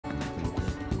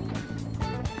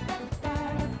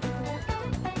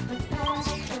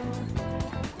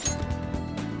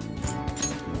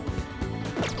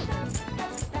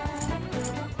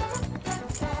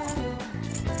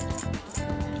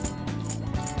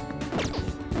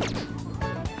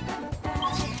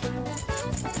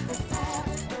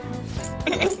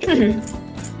ど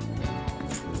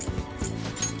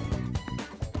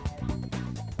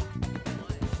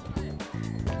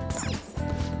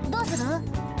うする？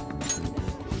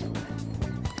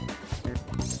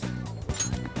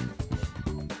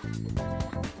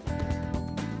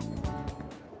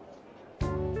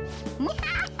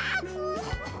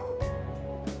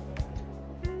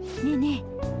ねえね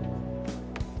え。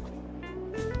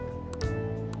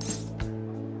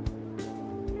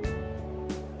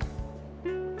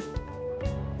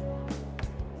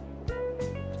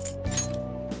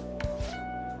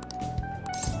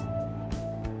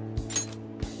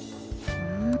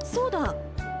そうだ。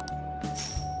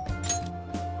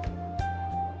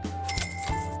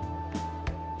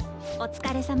お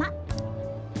疲れ様。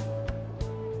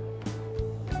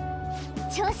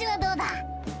調子はどうだ？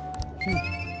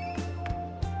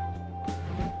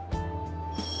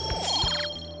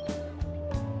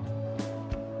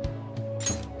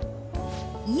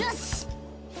よし、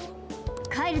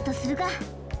帰るとするか。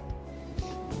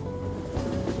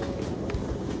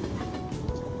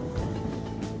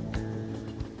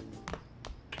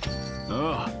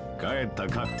ああ、帰った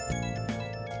か。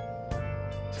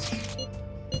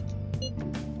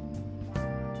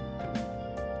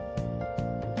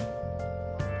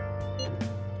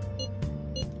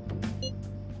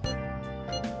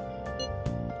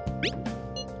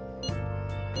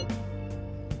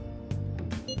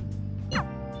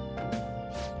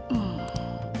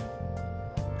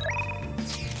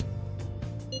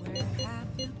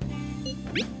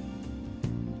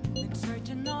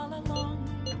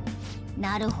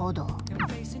なるほど。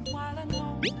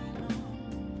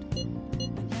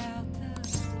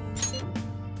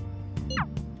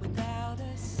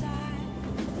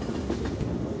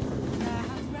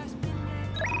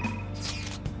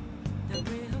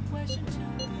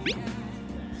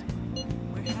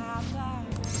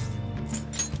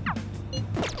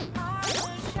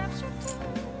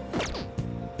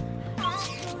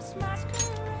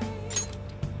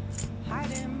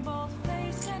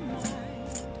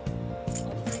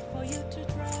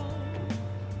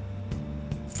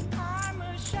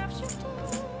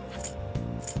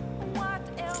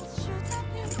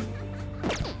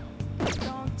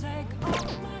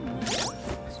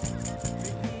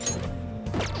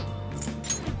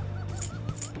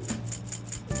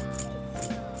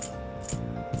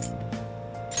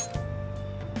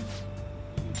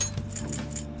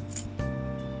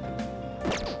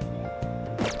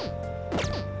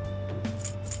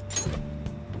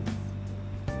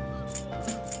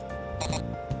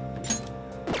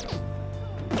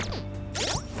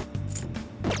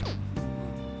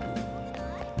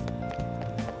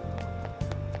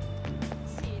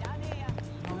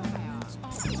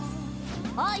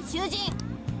おい囚人。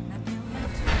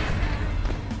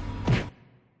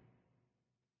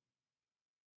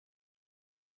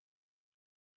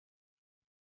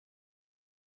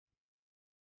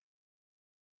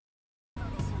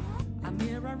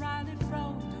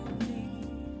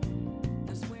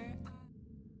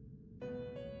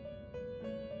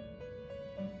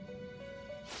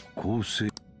構成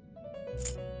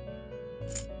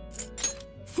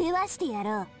世話してや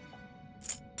ろう。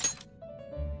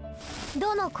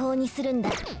どの子にするんだ？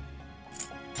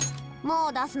も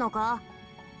う出すのか？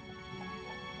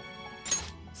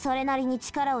それなりに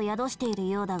力を宿している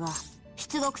ようだが、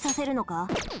出獄させるのか？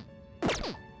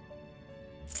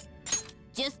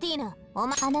ジュスティーヌ、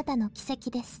あなたの奇跡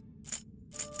です。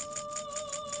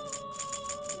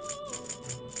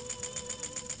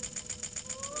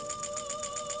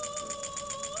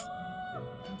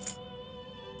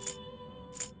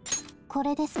こ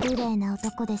れです。無礼な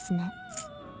男ですね。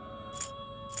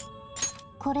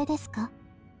これですか？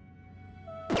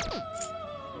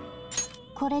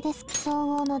これです。相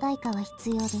応の代価は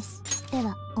必要です。で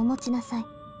はお持ちなさい。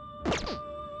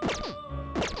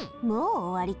もう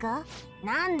終わりか？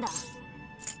なんだ、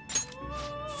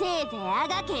せいぜいあ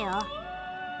がけよ。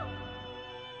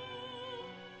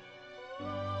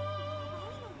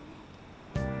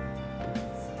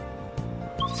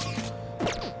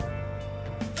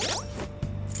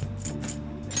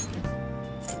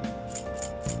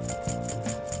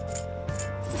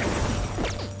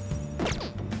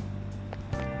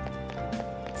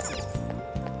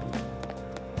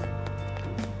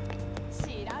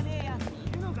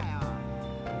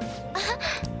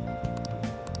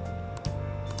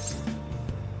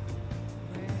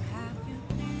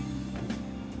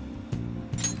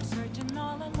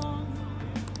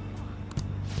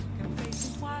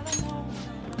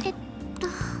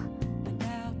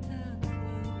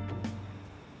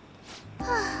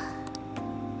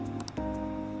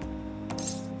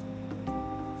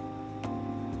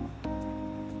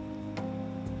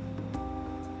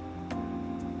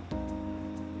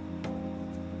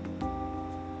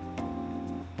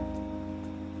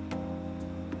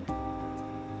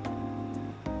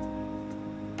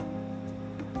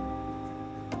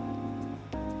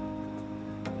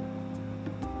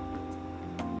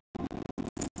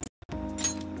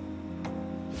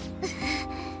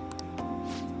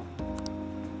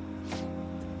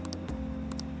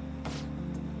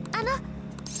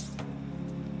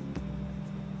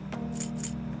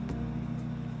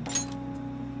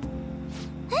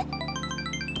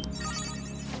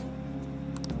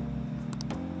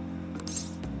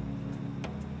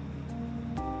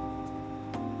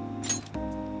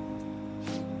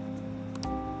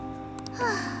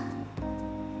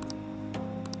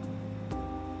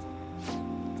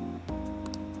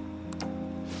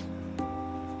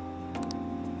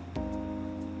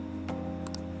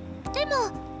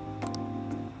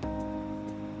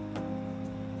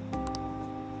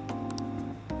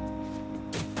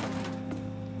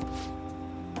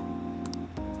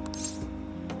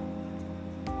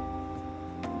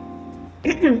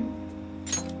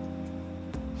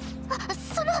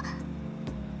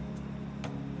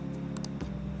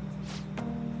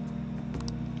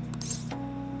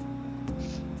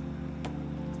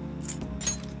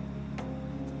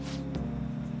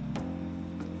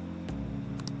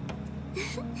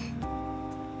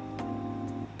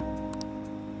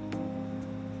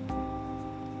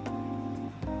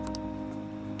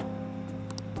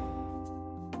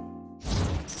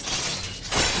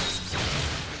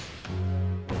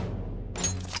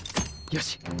よ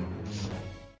し。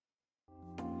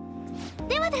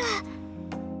ではでは、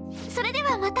それで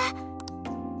はまた。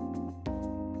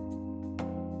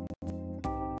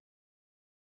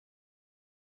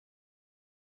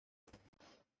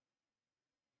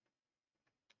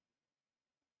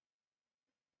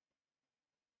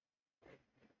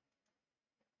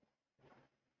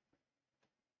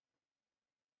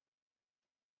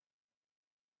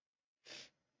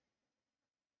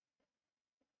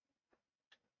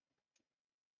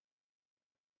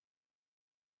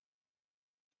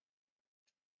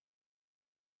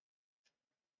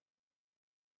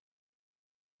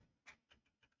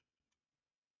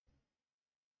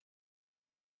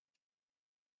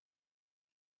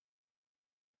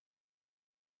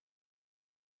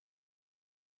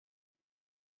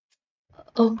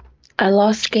Oh, I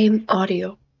lost game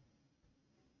audio.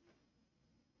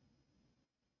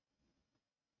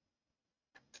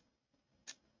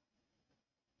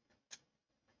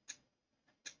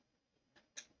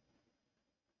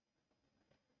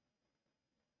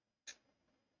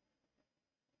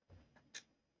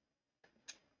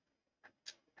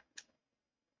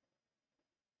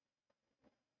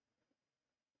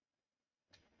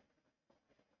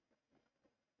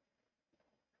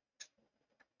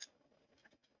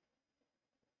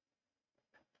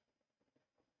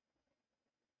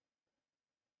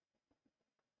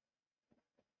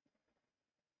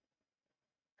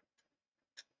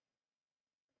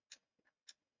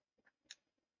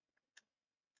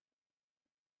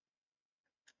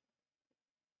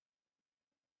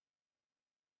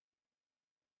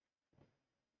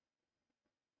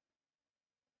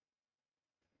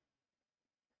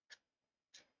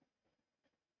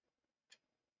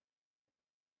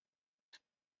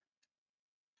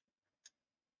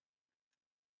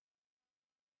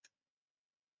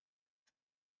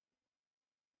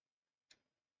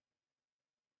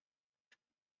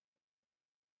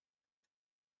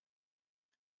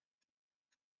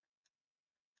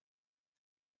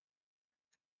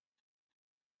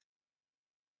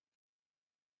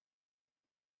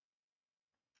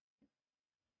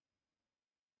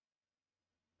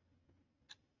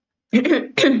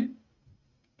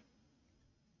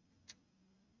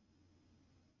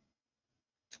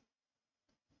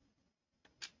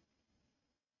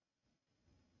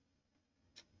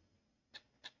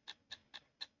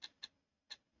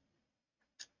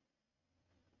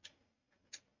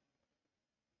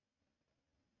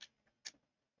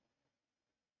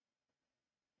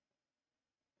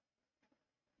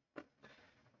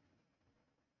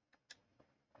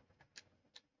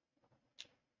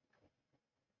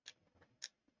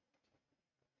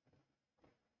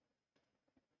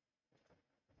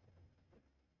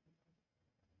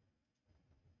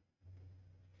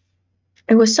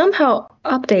 It was somehow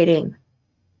updating.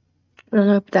 I don't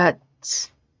know if that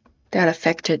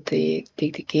affected the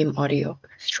game audio.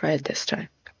 Let's try it this time.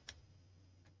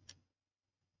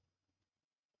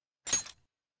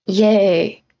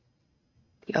 Yay!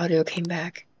 The audio came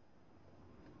back.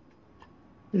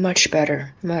 Much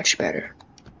better, much better.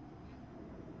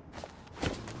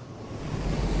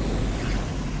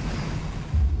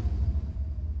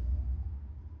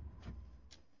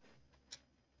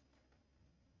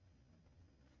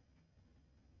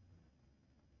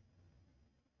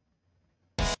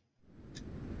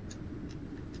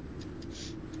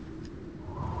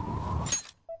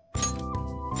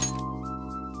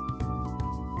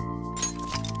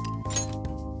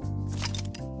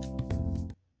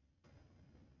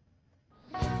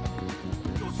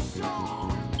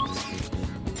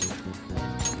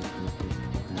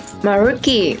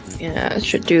 Maruki, yeah,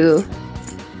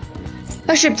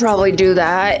 I should probably do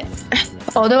that.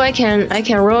 Although I can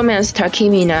romance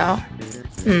Takimi now.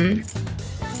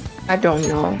 I don't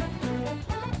know.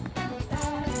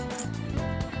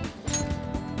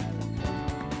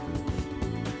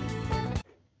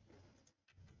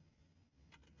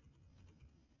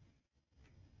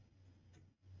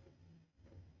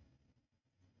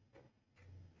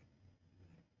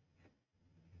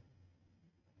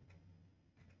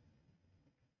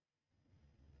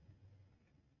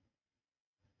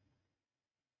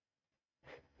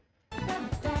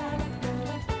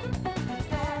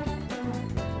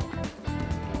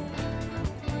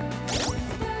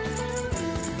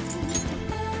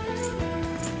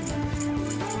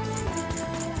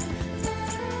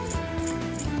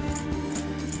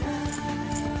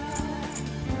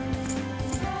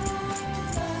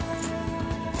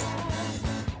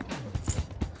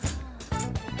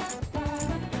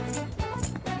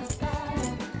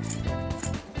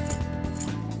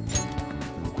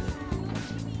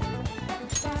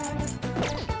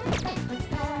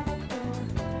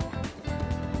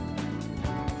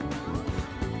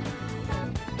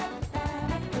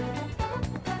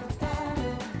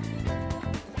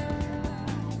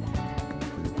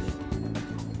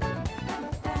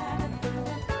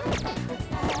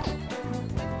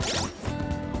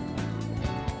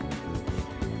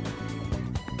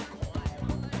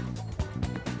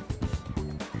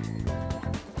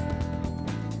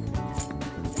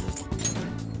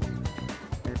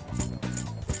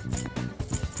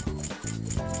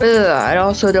 Ugh, I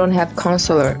also don't have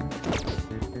consular.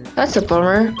 That's a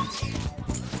bummer.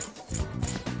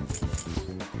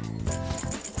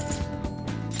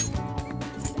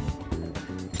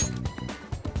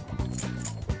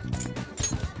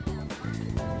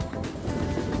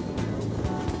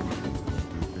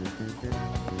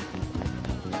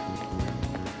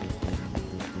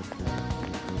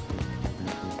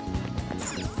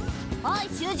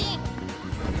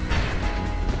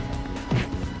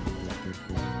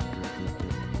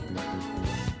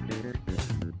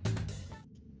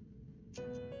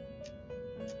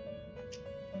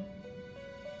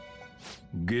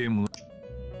ゲーム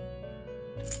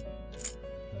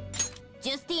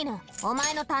ジュスティーヌ、お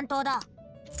前の担当だ。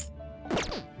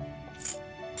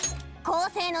構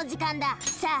成の時間だ。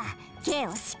さあ、刑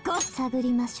を執行。探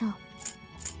りましょう。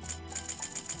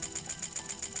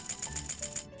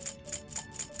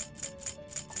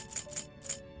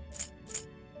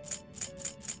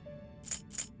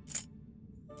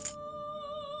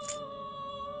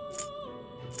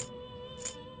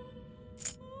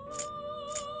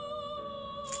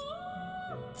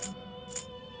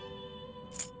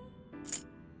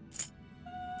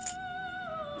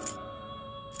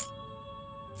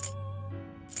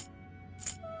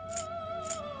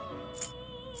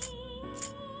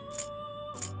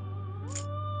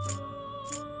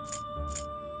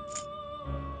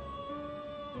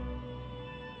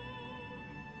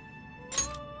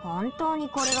本当に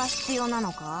これが必要な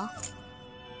のか？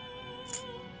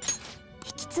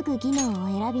引き継ぐ技能を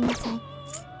選びなさい。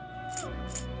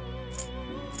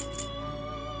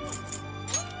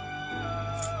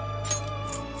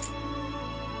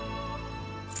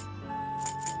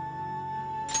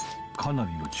かな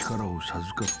りの力を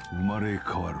授かって生まれ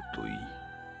変わるといい。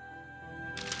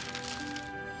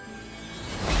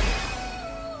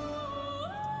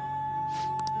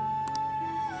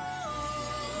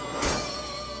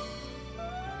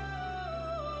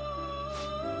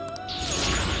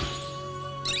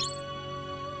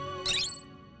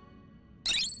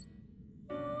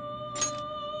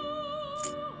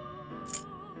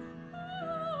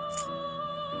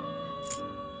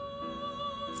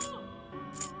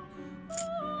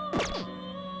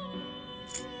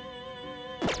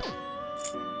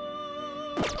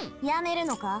やめる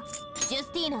のか？ジュ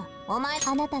スティーヌ、お前、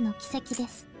あなたの奇跡で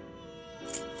す。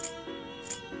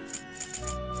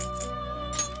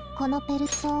このペル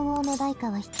ツォ王の代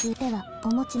価は必要ではお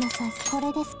持ちなさい。こ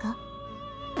れですか？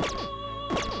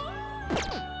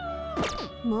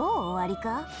もう終わり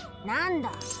か？なん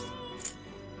だ。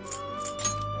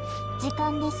時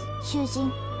間です、囚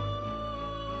人。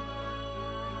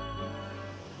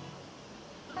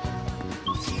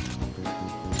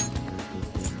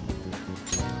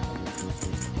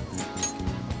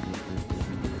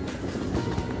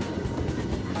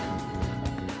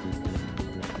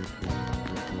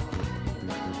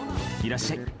いらっ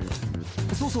しゃい。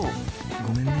そうそう、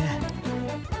ごめんね。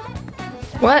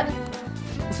 What?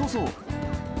 そうそう、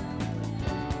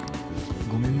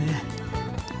ごめんね。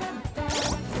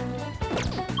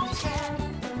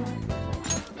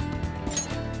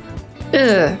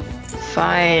Ugh,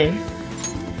 fine.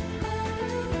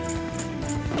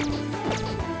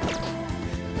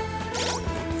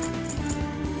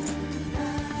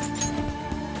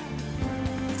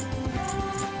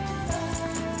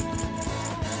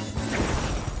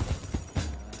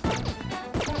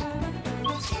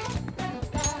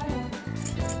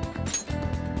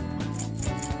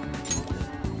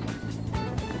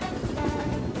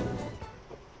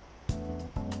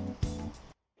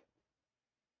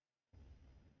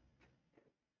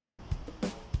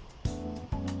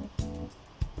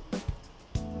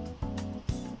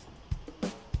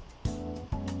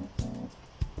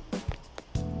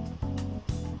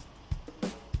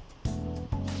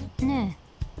ね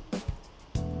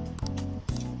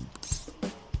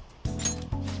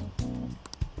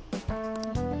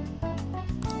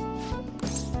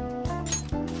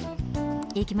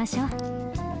え、行きましょう。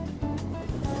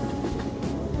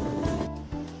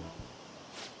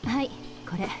はい、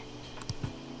これ。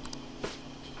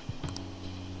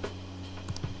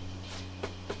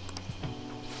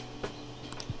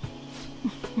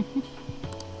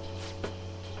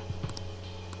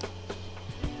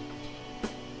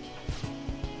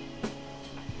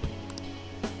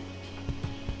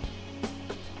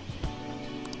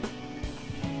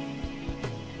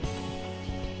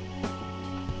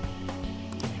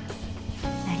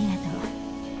ありがとう。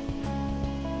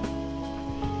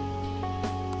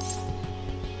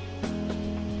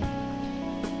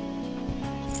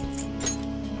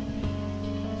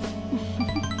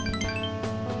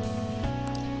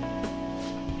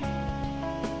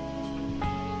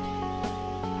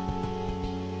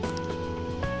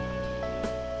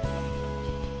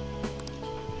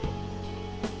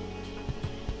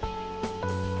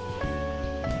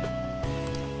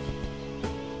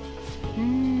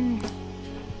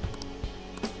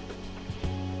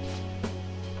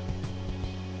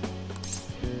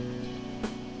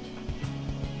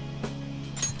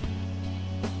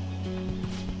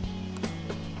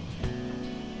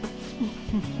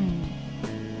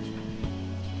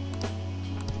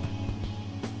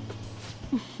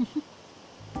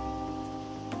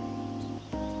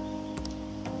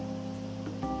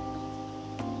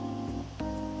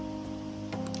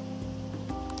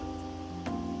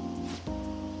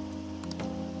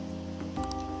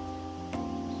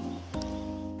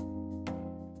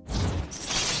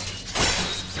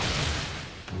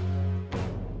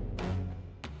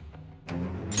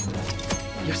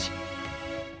よし。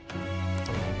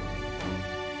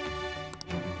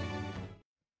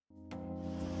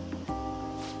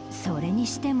それに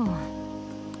しても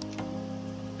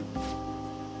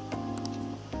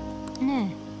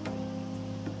ねえ、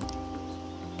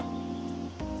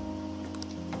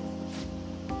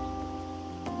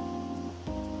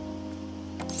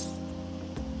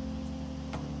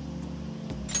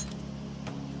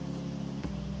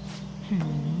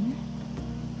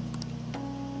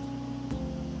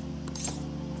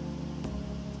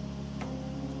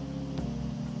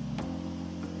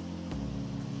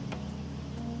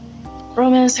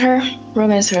Romance her,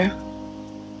 romance her.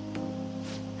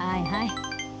 はいはい。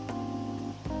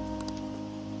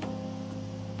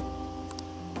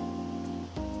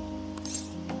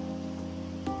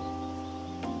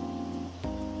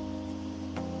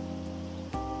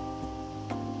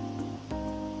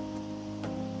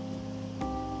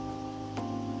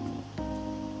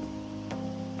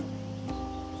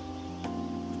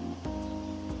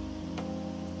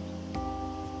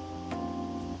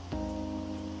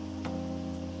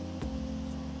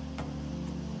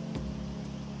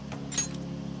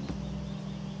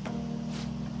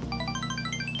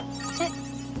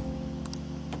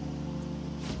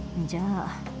じゃ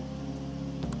あ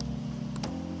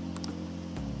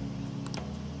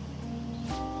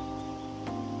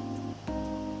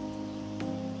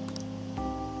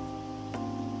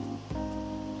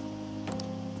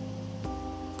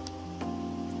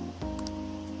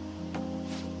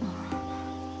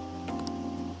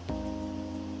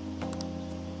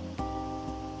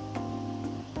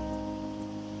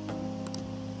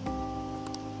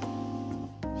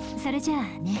それじゃあ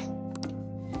ね。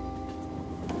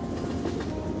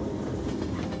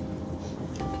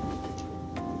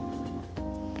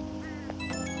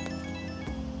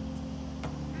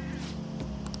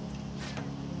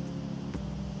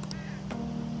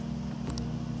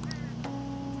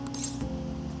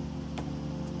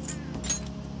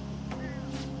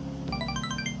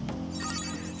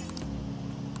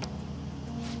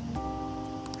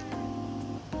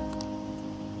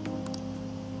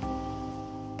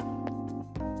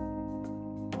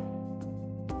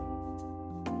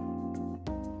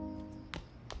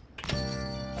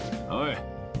おい。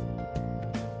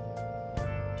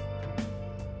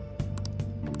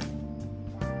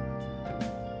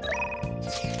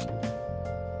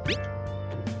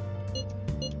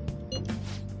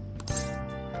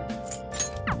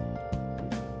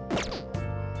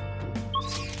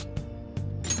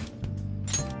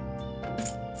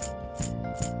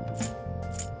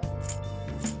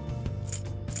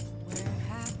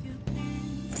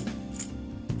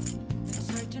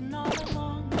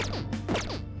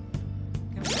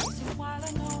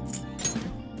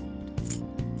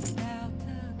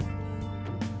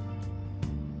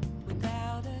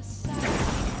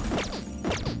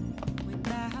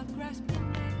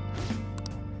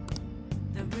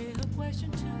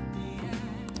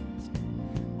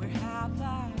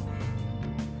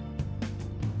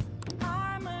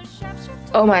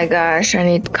Oh my gosh, I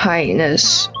need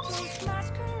kindness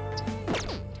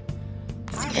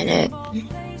in it.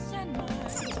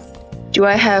 Do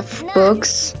I have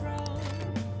books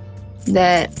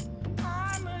that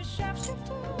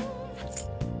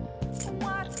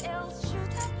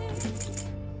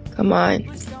come on?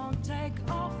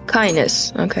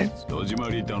 Kindness, okay. 戸締ま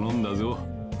り頼んだぞ。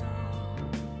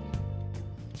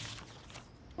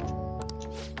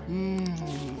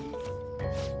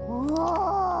お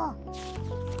お。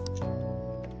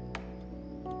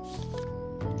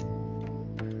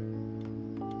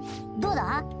どうだ？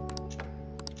は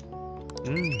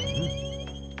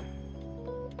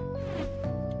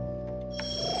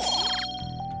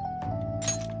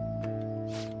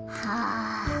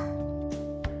あ。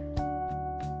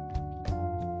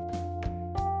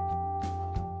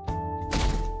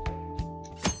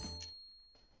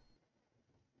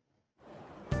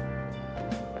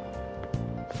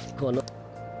この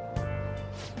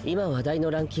今話題の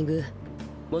ランキング、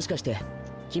もしかして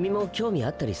君も興味あ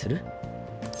ったりする？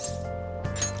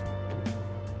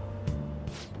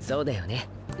そうだよね。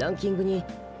ランキングに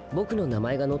僕の名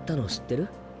前が載ったの知ってる？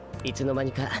いつの間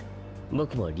にか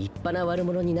僕も立派な悪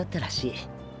者になったらし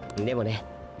い。でもね、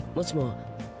もしも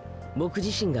僕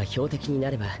自身が標的に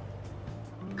なれば、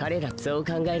彼らそう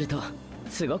考えると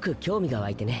すごく興味が湧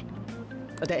いてね。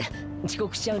って遅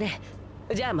刻しちゃうね。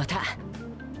じゃあまた。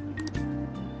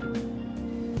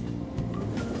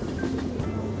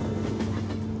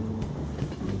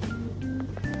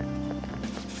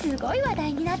すごい話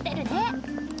題になってるね。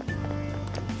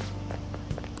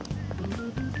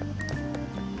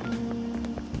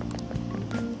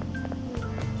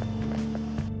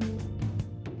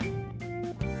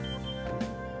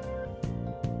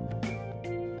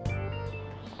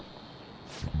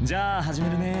じゃあ始め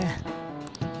るね。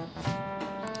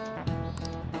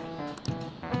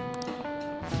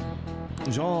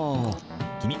じゃあ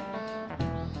君。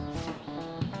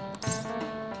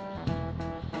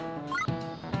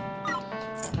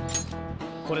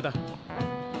これだ。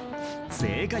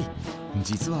正解。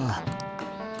実は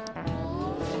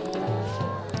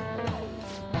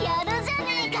やるじゃ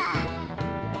ねえか。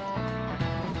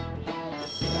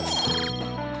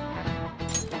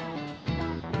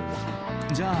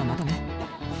じゃあまたね。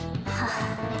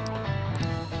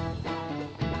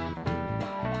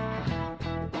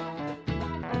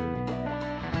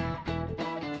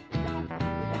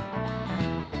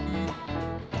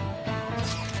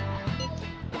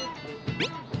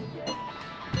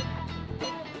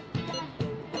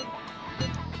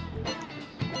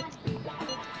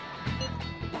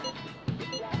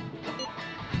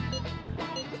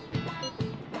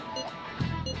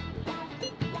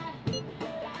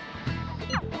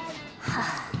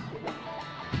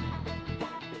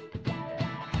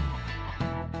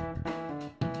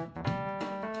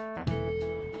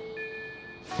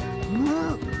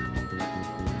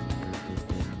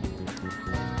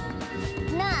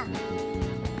なあ、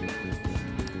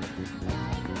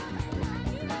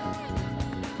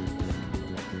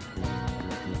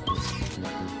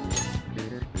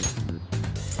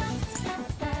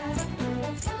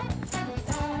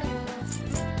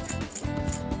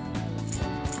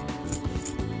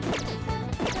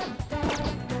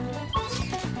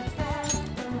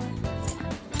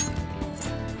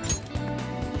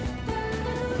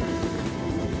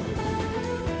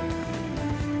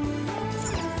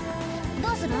ど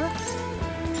うする？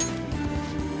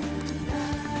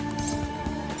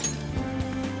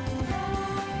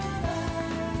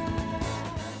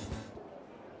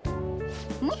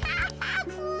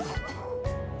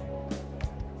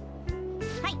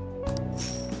はい。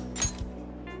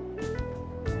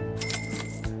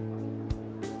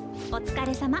お疲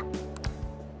れ様。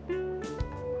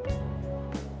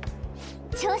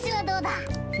調子はどうだ？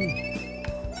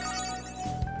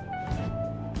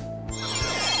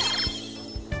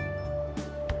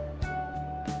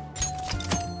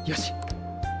よし。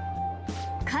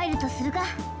帰るとするか。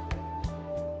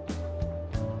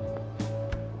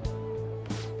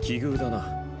奇遇だ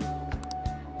な。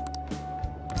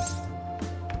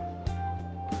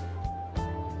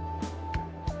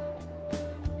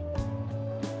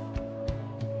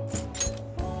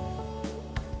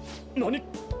何？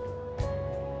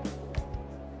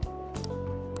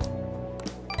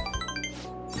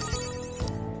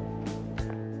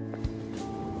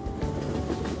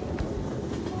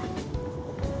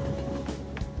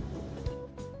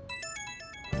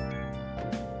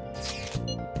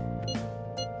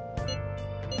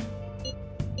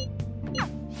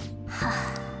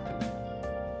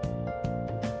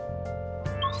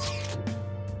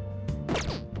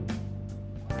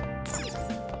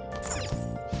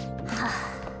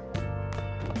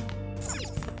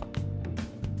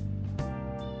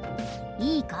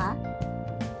いいか？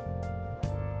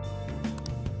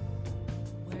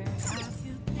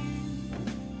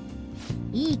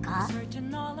いいか？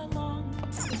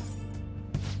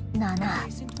なあなあ。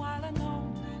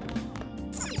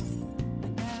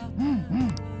うんう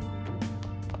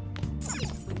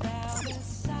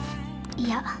ん。い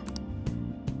や。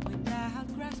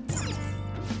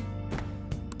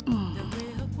うん。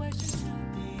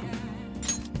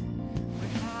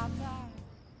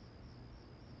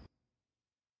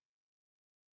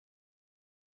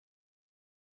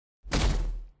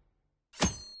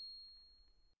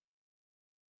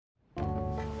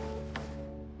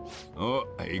お、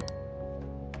はい。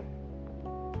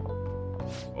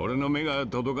俺の目が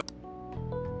届か。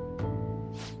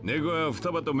猫は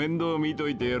双葉と面倒見と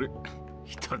いてやる。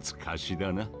一つ貸し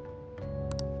だな。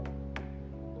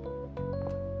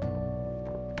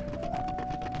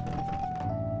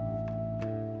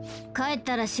帰帰っ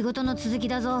たら仕事の続き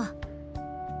だぞ。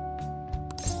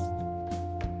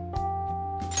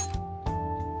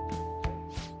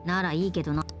ならいいけ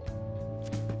どな。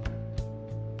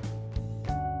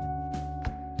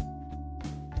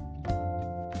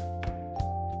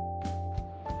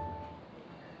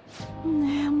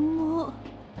眠っ。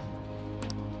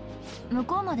向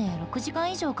こうまで6時間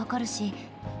以上かかるし、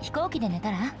飛行機で寝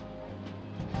たら？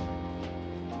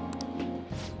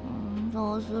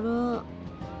そうする。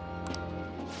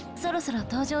そろそろ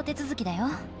搭乗手続きだよ。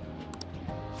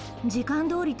時間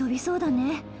通り飛びそうだ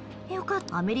ね。よかっ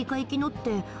た。アメリカ行きのっ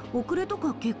て遅れと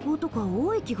か欠航とか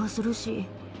多い気がするし。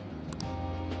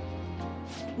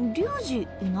リュウジ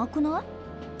いなくない？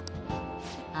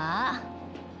ああ。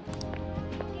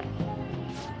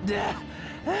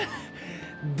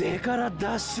でから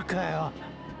ダッシュかよ。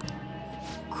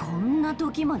こんな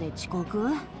時まで遅刻？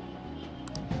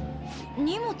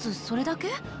荷物それだけ？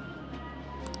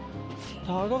た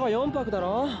かが4泊だ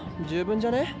ろ。十分じ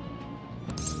ゃね？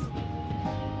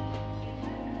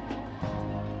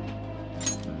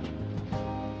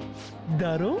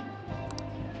だろ？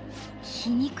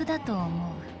皮肉だと思う。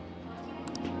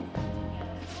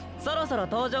そろそろ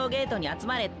搭乗ゲートに集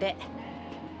まれって。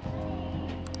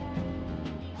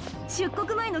出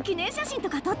国前の記念写真と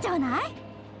か撮っちゃわない？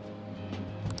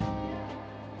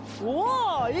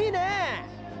おお、いいね。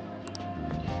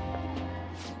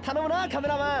頼むな、カメ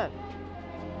ラマン。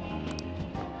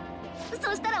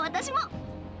そしたら私も。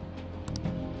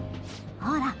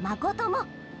ほら、誠も。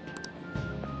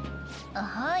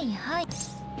はいはい。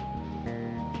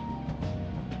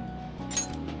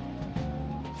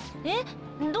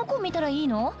どこ見たらいい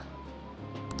の？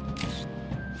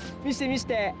見して見し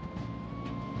て。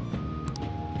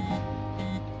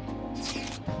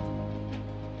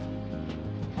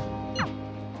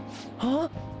は？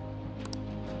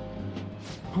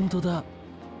本当だ。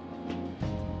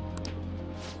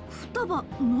双葉、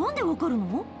なんでわかる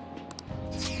の？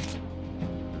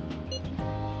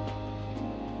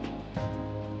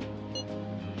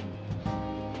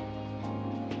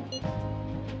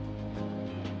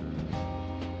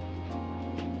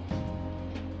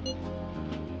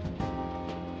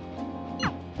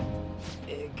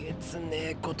えげつね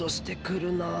えことしてく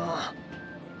るな。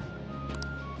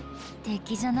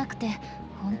敵じゃなくて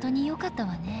本当に良かった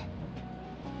わね。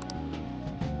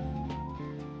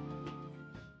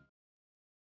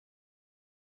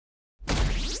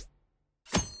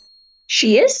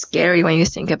She is scary when you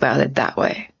think about it that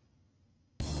way.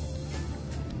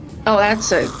 Oh,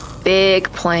 that's a big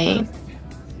plane.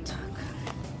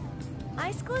 ア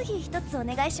イスコーヒー一つお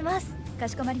願いします。か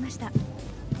しこまりました。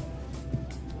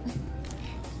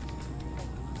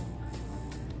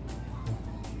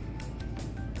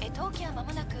当機は間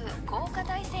もなく降下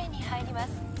態勢に入ります。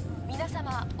皆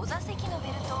様、お座席のベ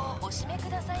ルトをお締めく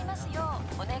ださいますよ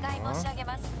うお願い申し上げ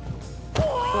ます。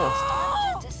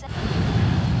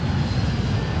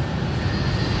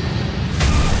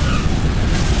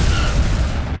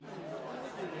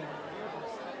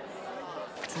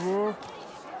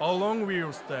How long will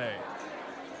you stay?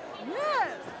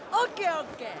 Yes! Okay,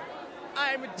 okay.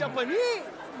 I'm Japanese!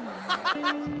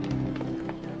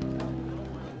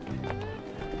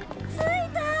 着い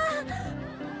た。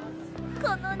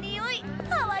この匂い、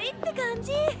ハワイって感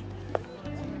じ。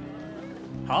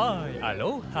はい、ア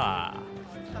ロハ。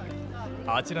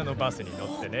あちらのバスに乗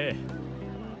ってね。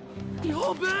や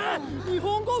べえ、日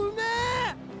本語うめえ。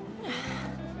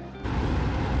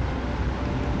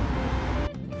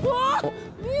わ、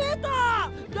見えた。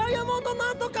ダイヤモンド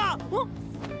なんとか。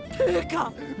て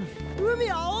か、海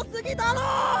青すぎだろ。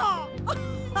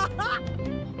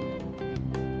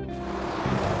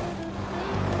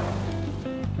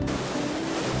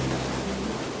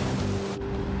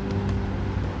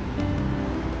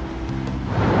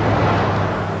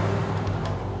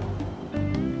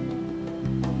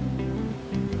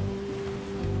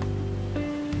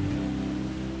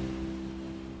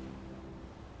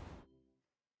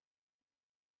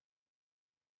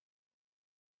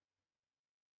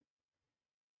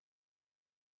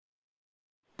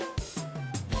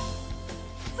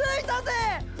着いたぜ、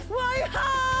ワイ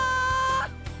ハー。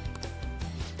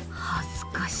恥ず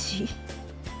かしい。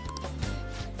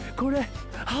これ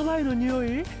ハワイの匂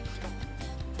い？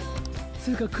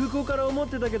つうか空港から思っ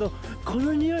てたけど、こ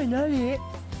の匂い何？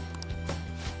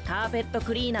カーペット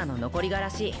クリーナーの残りがら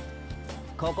しい。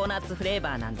ココナッツフレー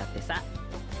バーなんだってさ。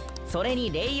それ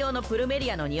にレイ用のプルメ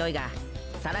リアの匂いが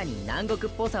さらに南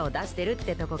国っぽさを出してるっ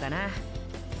てとこかな。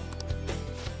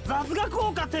雑学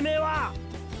効果てめえは。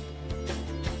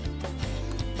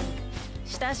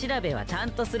下調べはちゃん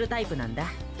とするタイプなんだ。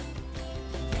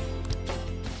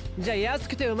じゃあ安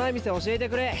くてうまい店教えて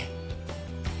くれ。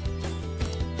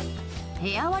部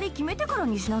屋割り決めてから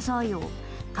にしなさいよ。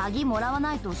鍵もらわ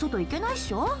ないと外行けないっ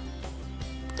しょ。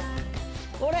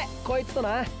俺こいつと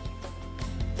な。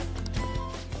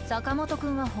坂本く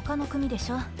んは他の組で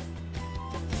しょ。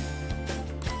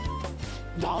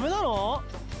ダメなの？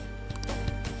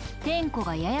天子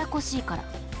がややこしいから。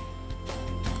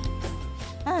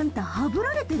あんたはぶ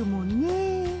られてるもん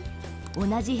ね。同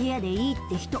じ部屋でいいっ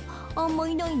て人あんま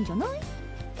いないんじゃない？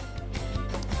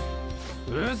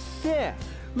うっせえ、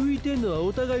浮いてんのは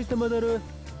お互い様だろ。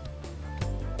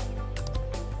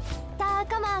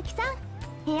高巻さん、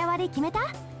部屋割り決めた？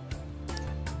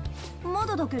ま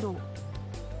だだけど。だ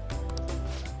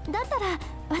ったら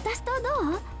私とど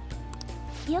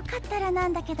う？よかったらな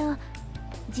んだけど、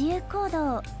自由行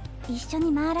動一緒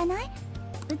に回らない？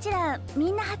うちら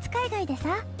みんな初海外で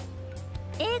さ、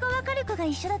英語わかる子が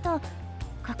一緒だと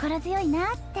心強い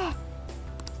なって。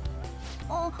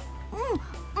あ、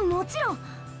うん、もちろん。じ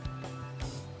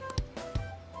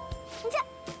ゃ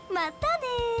またね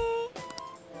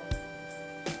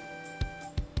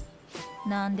ー。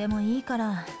なんでもいいか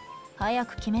ら早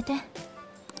く決めて。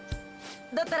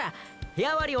だったら部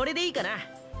屋割り俺でいいかな。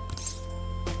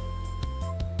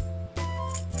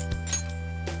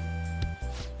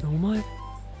お前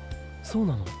そう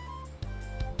なの？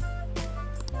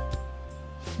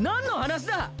何の話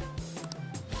だ？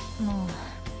も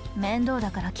う面倒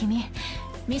だから君、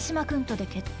三島君とで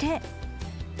決定。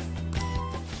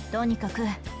とにかく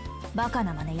バカ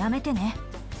な真似やめてね。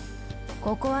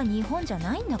ここは日本じゃ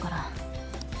ないんだから。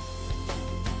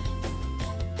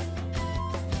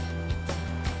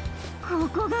こ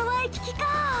こがワイキキか。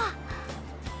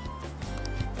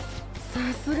さ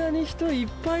すがに人いっ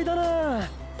ぱいだな。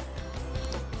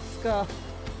つか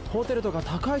ホテルとか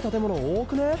高い建物多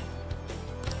くね？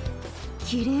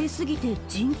綺麗すぎて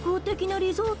人工的な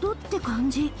リゾートって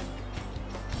感じ。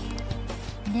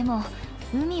でも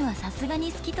海はさすが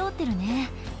に透き通ってるね。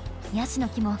ヤシの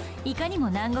木もいかにも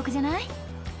南国じゃない？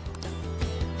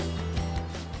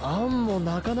アンも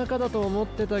なかなかだと思っ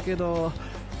てたけど、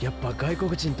やっぱ外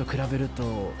国人と比べる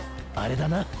とあれだ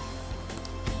な。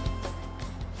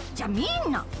じゃあみん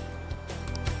な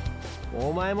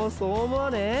お前もそう思わ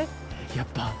ねえ？やっ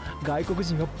ぱ外国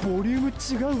人はボリューム違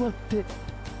うわって。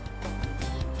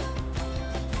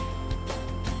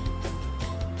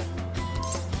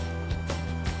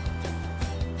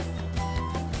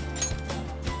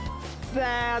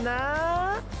だよ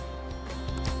な。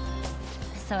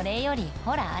それより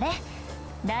ほらあれ、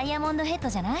ダイヤモンドヘッド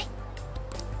じゃない？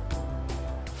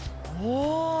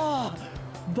おお、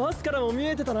バスからも見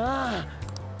えてたな。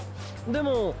で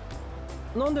も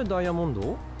なんでダイヤモン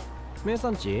ド？名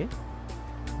産地？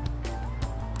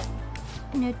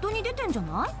ネットに出てんじゃ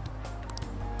ない？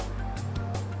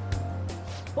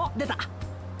お、出た。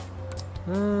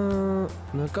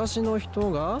昔の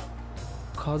人が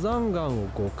火山岩を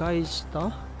誤解し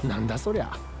た？なんだそり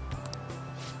ゃ。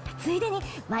ついでに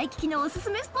ワイキキのおすす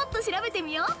めスポット調べて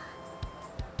みよう。あ、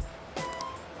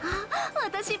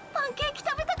私パンケーキ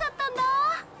食べたかったんだ。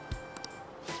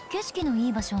景色のい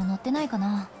い場所載ってないか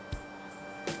な？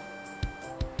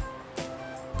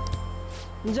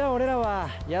じゃあ俺らは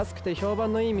安くて評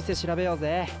判のいい店調べよう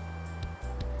ぜ。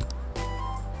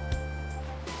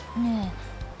ね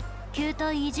え、携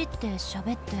帯いじって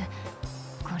喋って、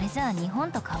これじゃあ日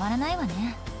本と変わらないわ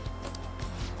ね。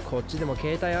こっちでも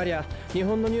携帯ありゃ日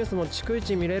本のニュースも逐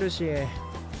一見れるし、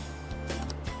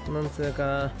なんつう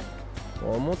か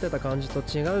思ってた感じと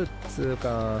違うっつう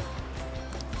か。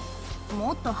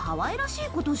もっとハワイらしい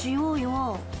ことしよう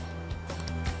よ。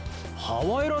ハ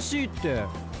ワイらしいって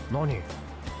何？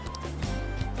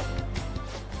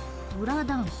フラ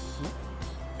ダンス？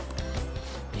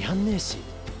やんねえし。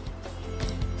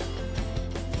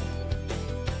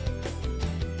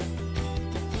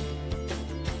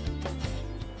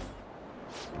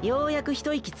ようやく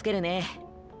一息つけるね。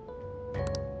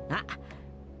あ、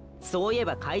そういえ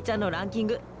ばかいちゃんのランキン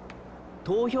グ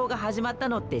投票が始まった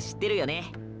のって知ってるよ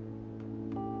ね？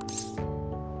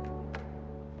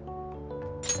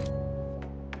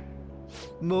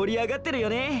盛り上がってるよ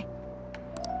ね。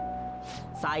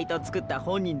サイト作った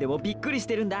本人でもびっくりし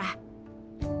てるんだ。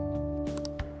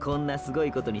こんなすご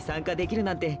いことに参加できる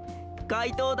なんて、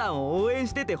怪盗団を応援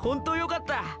してて本当よかっ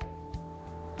た。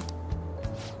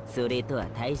それとは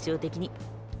対照的に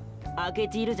明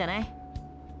智いるじゃない？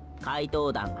怪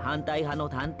盗団反対派の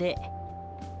探偵。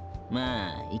ま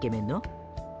あイケメンの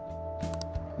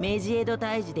メジエド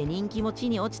退治で人気も地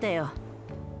に落ちたよ。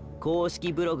公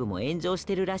式ブログも炎上し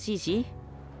てるらしいし、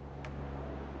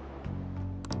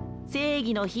正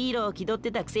義のヒーローを気取っ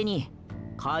てたくせに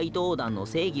怪盗団の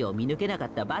正義を見抜けなか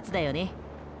った罰だよね。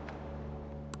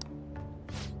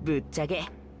ぶっちゃけ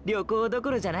旅行どこ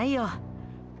ろじゃないよ。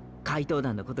怪盗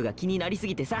団のことが気になりす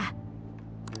ぎてさ。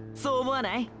そう思わ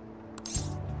ない？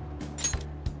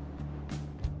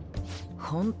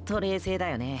ほんと冷静だ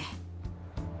よね。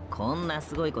こんな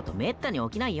すごいことめったに起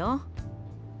きないよ。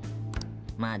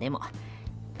まあでも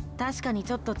確かに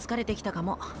ちょっと疲れてきたか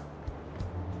も。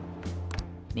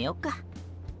寝よっか。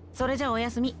それじゃあおや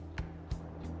すみ。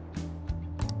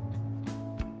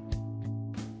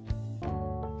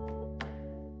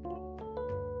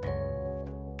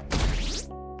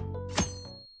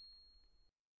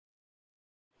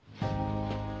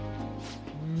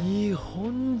日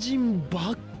本人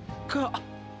ばっか。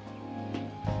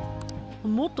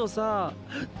もっとさ、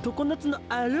常夏の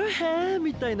アロハ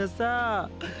みたいなさ、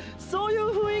そうい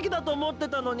う雰囲気だと思って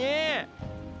たのに。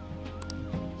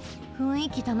雰囲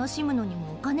気楽しむのに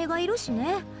もお金がいるし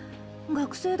ね。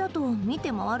学生だと見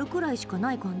て回るくらいしか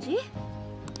ない感じ。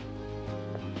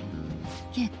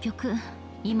結局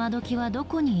今時はど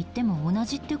こに行っても同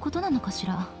じってことなのかし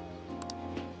ら。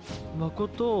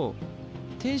誠、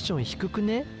テンション低く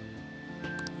ね？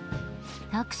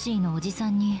タクシーのおじさ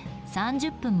んに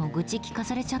30分も愚痴聞か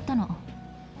されちゃったの。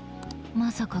ま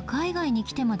さか海外に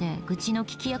来てまで愚痴の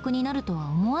聞き役になるとは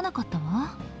思わなかった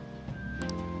わ。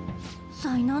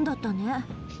災難だったね。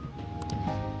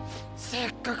せ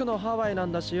っかくのハワイな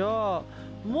んだしよ、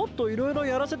もっといろいろ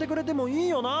やらせてくれてもいい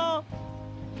よな。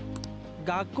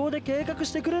学校で計画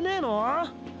してくれねえの？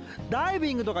ダイ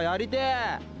ビングとかやりて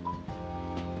え。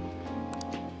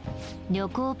旅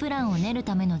行プランを練る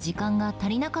ための時間が足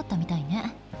りなかったみたい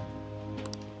ね。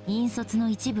引率の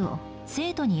一部を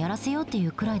生徒にやらせようってい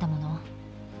うくらいだもの。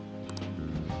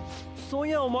そう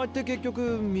いやお前って結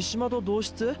局三島と同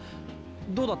室？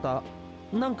どうだった？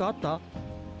なんかあった？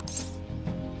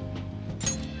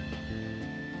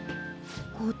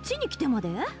こっちに来てまで？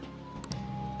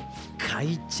か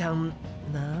いちゃん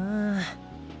なあ。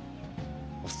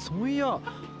そういや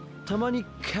たまに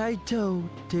カイトっ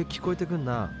て聞こえてくん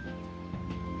な。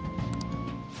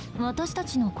私た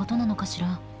ちのことなのかし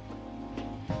ら。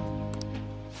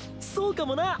そうか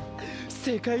もな。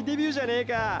世界デビューじゃねえ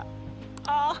か。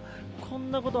あ、こん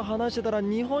なこと話してたら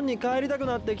日本に帰りたく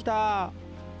なってきた。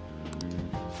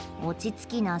落ち着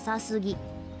きなさすぎ。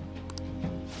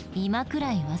今く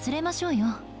らい忘れましょうよ。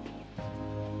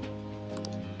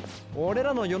俺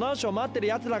らの予難賞待ってる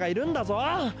奴らがいるんだぞ。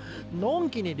の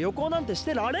んきに旅行なんてし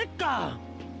てられっか。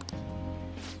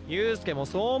ユウスケも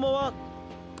そう思わん？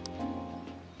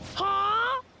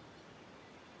はあ？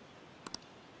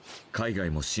海外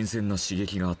も新鮮な刺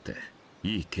激があって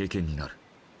いい経験になる。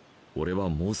俺は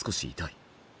もう少しいたい。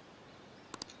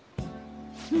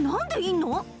なんでいん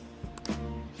の？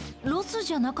ロス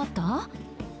じゃなかった？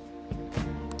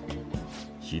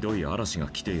ひどい嵐が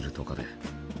来ているとかで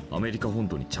アメリカ本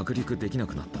土に着陸できな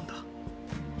くなったんだ。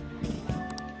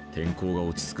天候が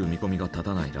落ち着く見込みが立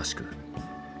たないらしく、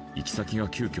行き先が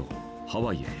急遽ハ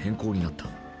ワイへ変更になった。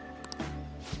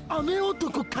雨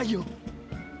男かよ。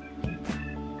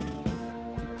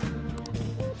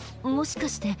もしか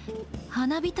して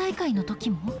花火大会の時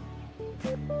も？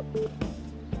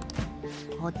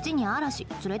こっちに嵐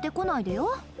連れてこないで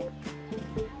よ。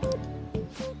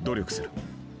努力する。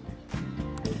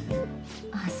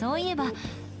あ、そういえば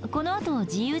この後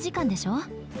自由時間でしょ？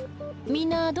みん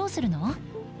などうするの？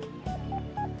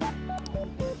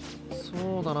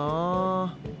そうだ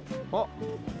なあ。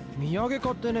土産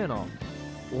買ってねえな。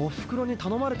お袋に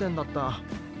頼まれてんだった。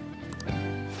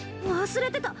忘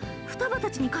れてた。双葉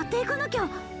たちに買っていかなきゃ。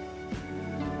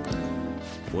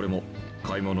俺も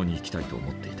買い物に行きたいと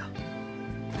思っていた。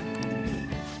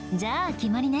じゃあ決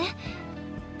まりね。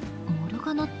モル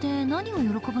ガナって何を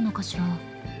喜ぶのかしら。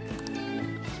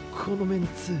このメン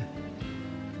ツ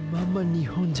まんま日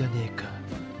本じゃねえか。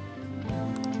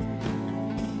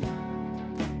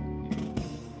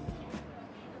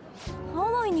ハ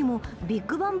ワイにもビッ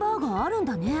グバンバーガーあるん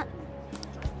だね。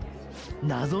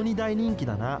謎に大人気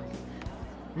だな。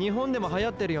日本でも流行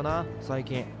ってるよな最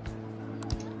近。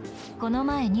この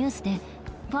前ニュースで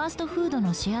ファーストフード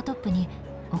のシェアトップに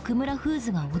奥村フー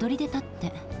ズが躍り出たっ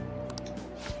て。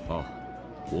あ、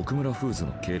奥村フーズ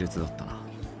の系列だったな。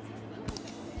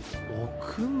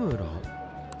奥村？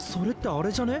それってあ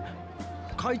れじゃね？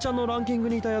かいちゃんのランキング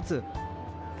にいたやつ。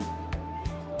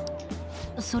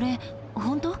それ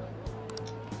本当？いや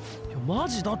マ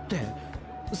ジだって。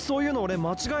そういうの俺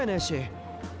間違えねえし。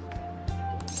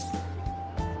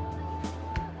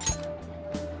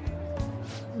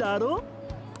だろ？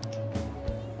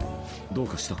どう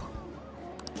かしたか？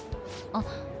あ、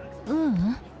うう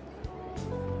ん。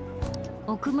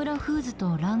奥村フーズ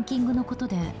とランキングのこと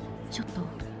でちょっと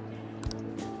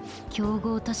競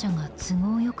合他社が都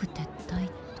合よく撤退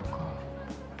とか。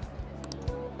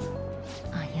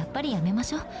あ、やっぱりやめま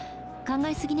しょう。考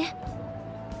えすぎね。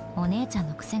お姉ちゃん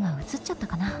の癖が移っちゃった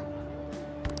かな。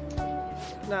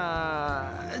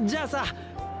じゃあさ、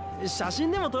写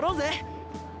真でも撮ろうぜ。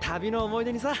旅の思い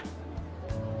出にさ。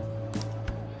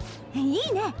いい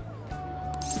ね。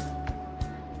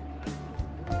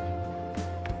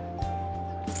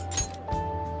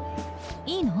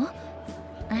いいの？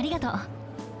ありがとう。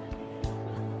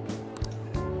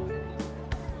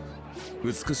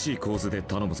美しい構図で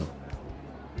頼むぞ。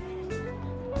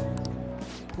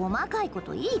細かいこ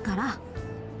といいから。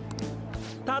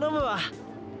頼むわ。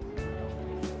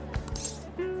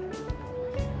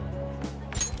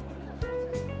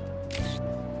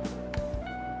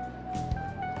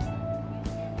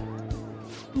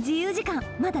自由時間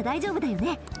まだ大丈夫だよ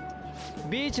ね。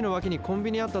ビーチの脇にコン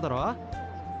ビニあっただろ。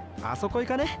あそこ行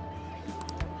かね。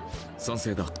賛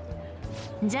成だ。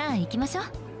じゃあ行きましょう。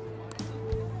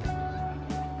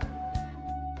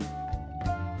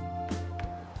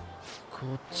こ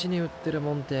っちに売ってる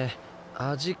もんって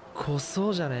味濃そ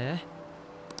うじゃね？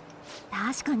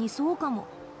確かにそうかも。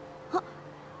あ、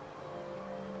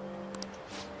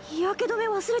日焼け止め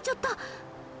忘れちゃった。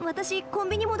私コン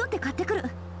ビニ戻って買ってくる。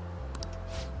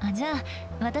あ、じゃあ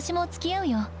私も付き合う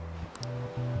よ。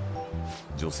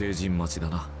女性陣待ちだ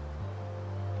な。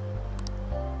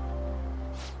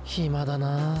暇だ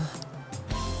な。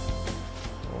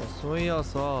そういや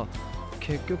さ、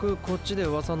結局こっちで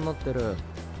噂になってる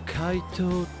怪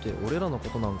盗って俺らのこ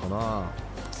となんかな。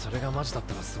それがマジだっ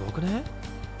たらすごくね？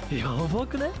やば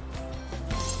くね？う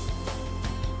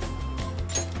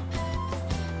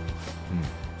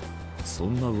ん、そ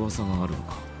んな噂があるの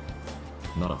か。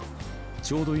なら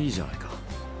ちょうどいいじゃないか。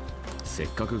せっ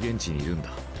かく現地にいるん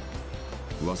だ。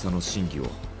噂の真偽を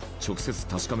直接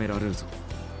確かめられるぞ。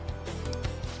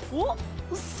お、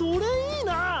それいい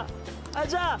な。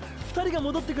じゃあ2人が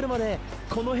戻ってくるまで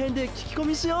この辺で聞き込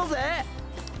みしようぜ。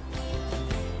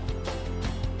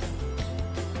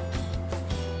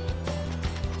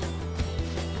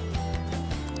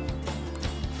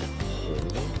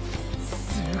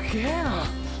すげえな。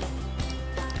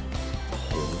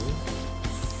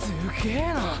すげ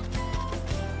えな。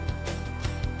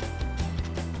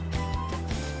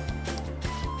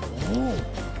おお。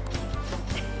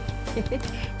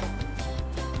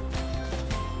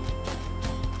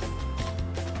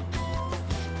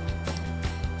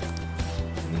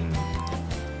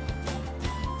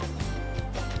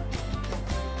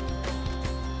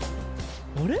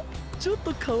あれ？ちょっ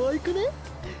と可愛くね？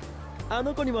あ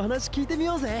の子にも話聞いてみ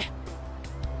ようぜ。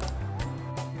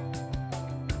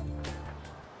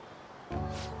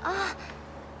あ、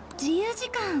自由時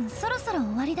間そろそろ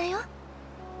終わりだよ。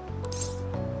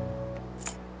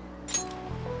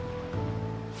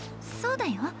そうだ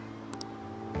よ。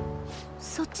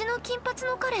そっちの金髪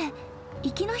の彼、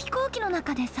行きの飛行機の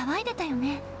中で騒いでたよ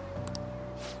ね。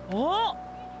あ、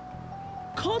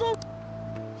角。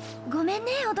ごめん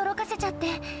ね、驚かせちゃっ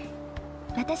て。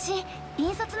私引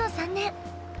率の3年。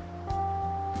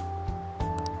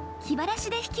気晴らし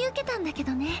で引き受けたんだけ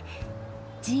どね、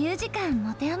自由時間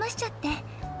持て余しちゃって。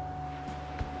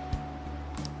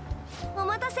お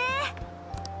待たせ。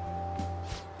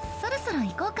そろそろ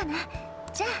行こうかな。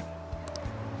じゃあ。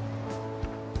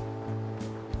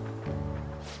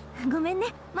ごめんね、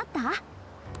待った？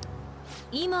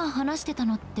今話してた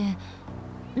のって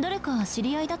誰か知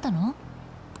り合いだったの？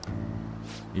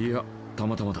いや、た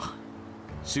またまだ。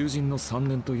囚人の3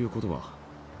年ということは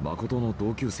誠の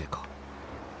同級生か？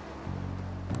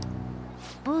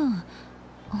うん、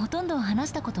ほとんど話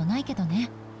したことないけどね。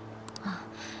あ、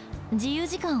自由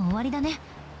時間終わりだね。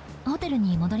ホテル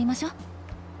に戻りましょう。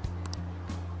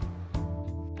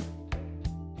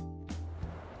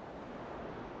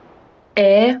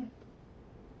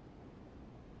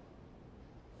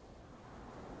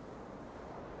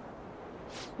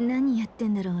何やって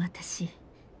んだろう私。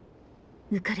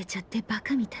浮かれちゃってバ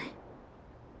カみたい。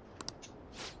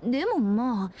でも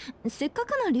まあせっか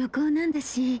くの旅行なんだ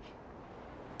し。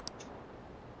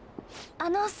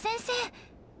先生、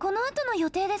この後の予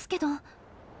定ですけど。うわ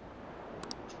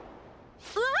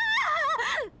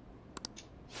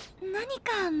ー！何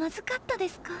かまずかったで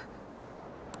すか？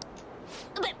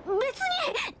別に。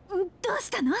どう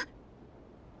したの？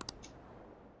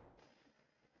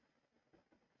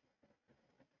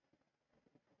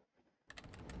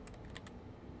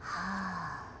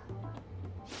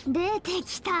出て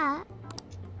きた。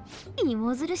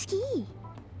芋づる式。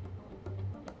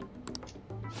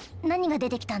何が出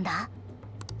てきたんだ？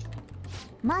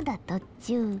まだ途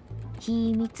中。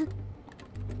秘密。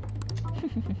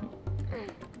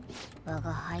我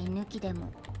が輩抜きで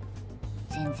も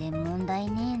全然問題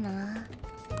ねえな。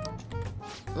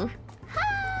うっは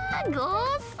ー、ごっ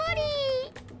そ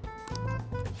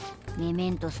り。メ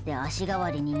メントスで足代わ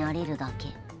りになれるだけ。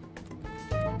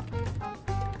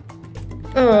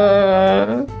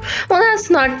Well, that's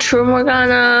not true,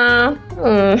 Morgana.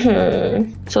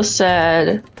 So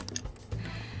sad.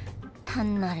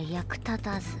 単なる役立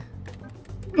たず。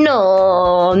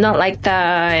No, not like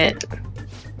that.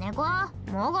 猫、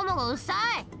もごもごうっさ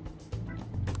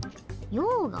い。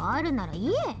用があるなら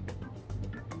言え。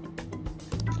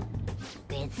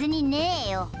別にね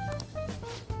えよ。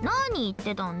何言っ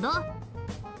てたんだ？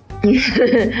 Oh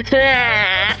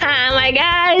my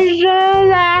gosh!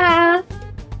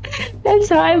 That's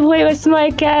how I play with my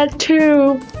cat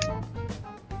too.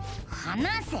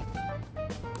 話せ。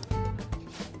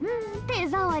手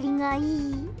触りがい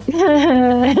い。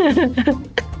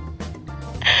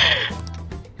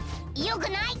よく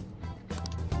ない。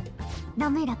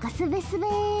滑らかすべすべ。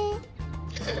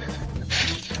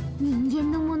人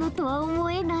間のものとは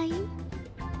思えない。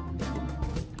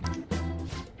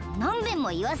何遍も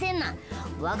言わせんな。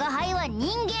我が輩は人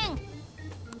間。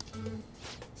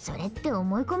それって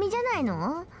思い込みじゃない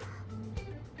の？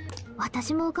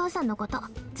私もお母さんのこと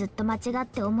ずっと間違っ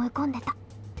て思い込んでた。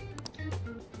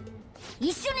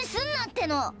一緒にすんなって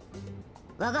の。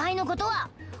我が輩のことは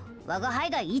我が輩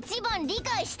が一番理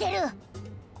解してる。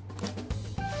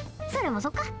それもそ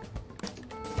っか。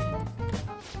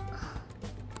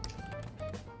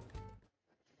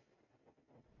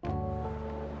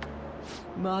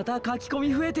また書き込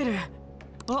み増えてる。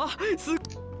あ、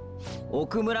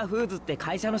奥村フーズって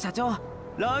会社の社長、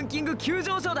ランキング急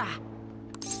上昇だ。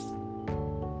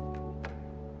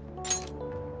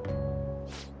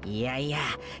いやいや、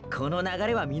この流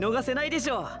れは見逃せないでし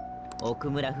ょ。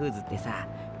奥村フーズってさ、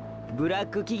ブラッ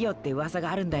ク企業って噂が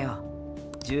あるんだよ。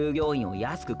従業員を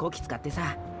安くこき使って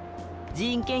さ、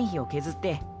人件費を削っ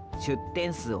て出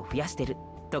店数を増やしてる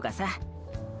とかさ。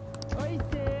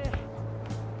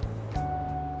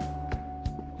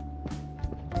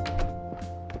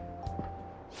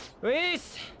ウィ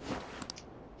ス、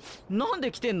なん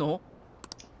で来てんの？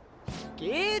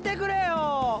聞いてくれ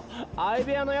よ。相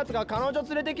部屋のやつが彼女連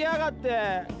れてきやがっ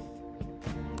て。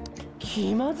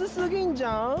気まずすぎんじ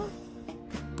ゃん。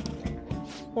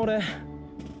俺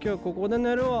今日ここで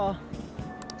寝るわ。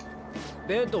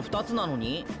ベッド2つなの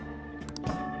に。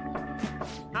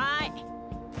はい。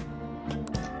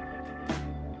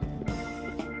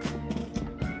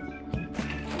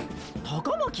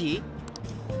高巻？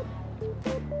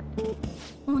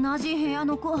同じ部屋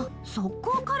の子、速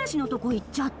攻彼氏のとこ行っ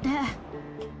ちゃって。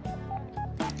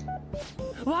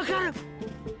わかる。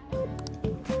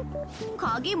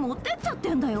鍵持ってっちゃっ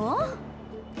てんだよ。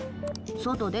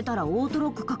外出たらオートロ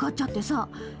ックかかっちゃってさ、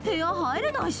部屋入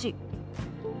れないし。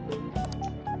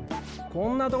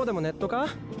こんなとこでもネットか？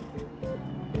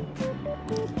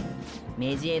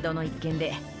メジエドの一件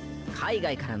で海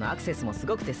外からのアクセスもす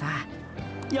ごくてさ、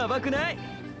やばくない？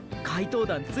怪盗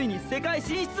団ついに世界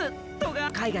進出とか。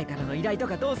海外からの依頼と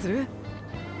かどうする？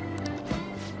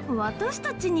私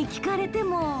たちに聞かれて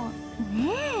も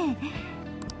ね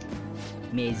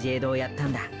え。メジエドをやった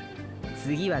んだ。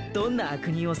次はどんな悪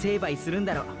人を成敗するん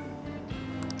だろ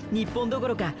う。日本どこ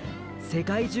ろか世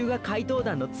界中が怪盗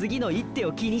団の次の一手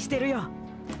を気にしてるよ。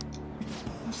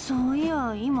そうい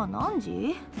や、今何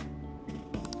時？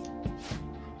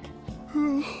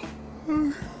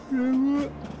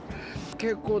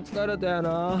結構疲れたよ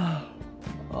な。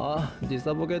あ、時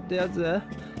差ボケってやつ？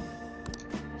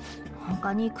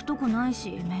他に行くとこない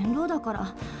し面倒だか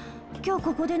ら今日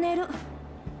ここで寝る。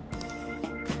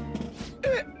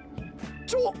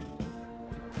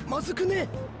まずくね？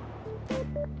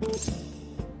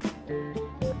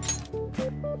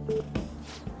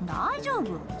大丈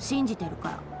夫、信じてるか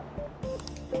ら。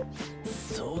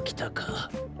そうきたか。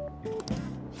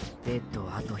ベッド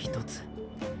はあと一つ。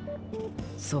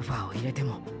ソファーを入れて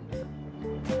も。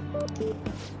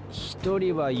一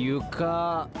人は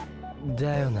床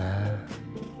だよな。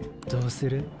どうす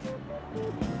る？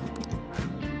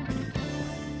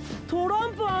トラ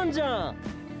ンプあんじゃん。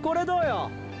これどうよ？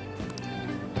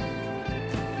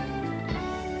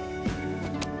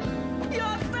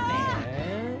やった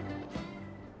ー！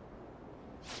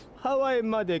ハワイ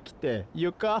まで来て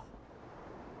床？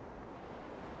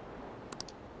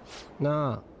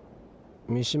なあ、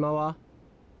三島は？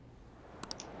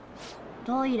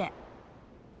トイレ。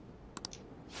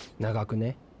長く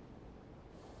ね？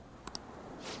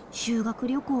修学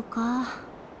旅行か。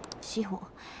志保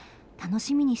楽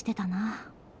しみにしてたな。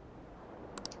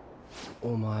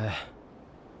お前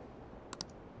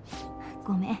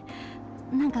ごめん、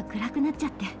なんか暗くなっちゃ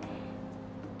って。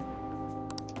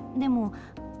でも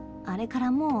あれか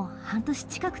らもう半年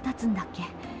近く経つんだっけ。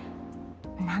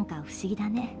なんか不思議だ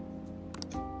ね。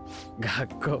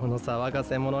学校の騒が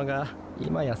せ者が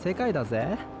今や世界だ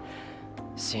ぜ。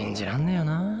信じらんねえよ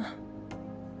な。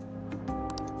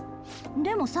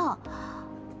でもさ、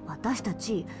私た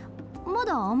ちま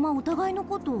だあんまお互いの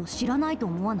ことを知らないと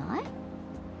思わない？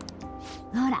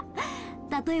ほら、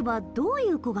例えばどうい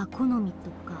う子が好みと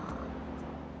か。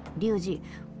リュウジ、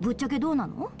ぶっちゃけどうな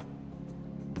の？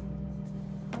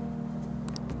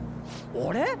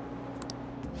俺？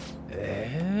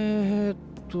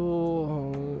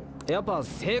やっぱ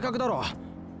性格だろ。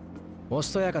お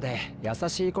しとやかで優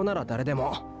しい子なら誰で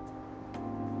も。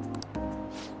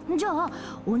じゃあ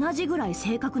同じぐらい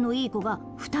性格のいい子が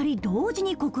2人同時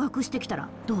に告白してきたら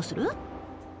どうする？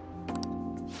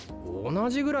同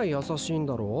じぐらい優しいん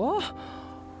だろ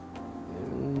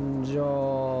う。じゃ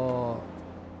あ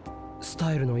ス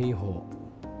タイルのいい方。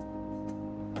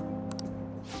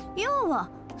要は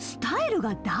スタイル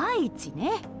が第一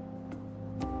ね。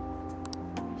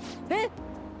え？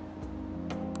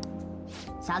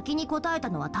先に答えた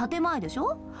のは建前でし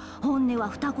ょ。本音は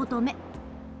二言目。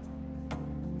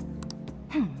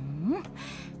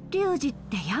リュウジっ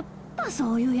てやっぱ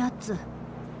そういうやつ。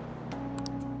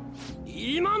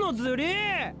今のずり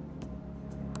ー。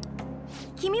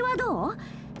君はどう？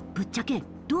ぶっちゃけ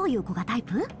どういう子がタイ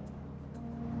プ？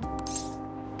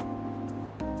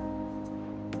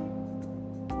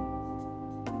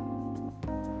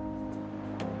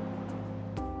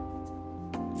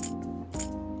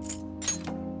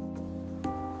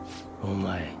お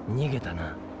前逃げた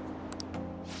な。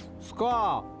スカ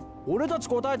ー、俺たち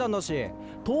答えたんだし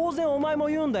当然お前も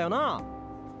言うんだよな。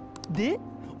で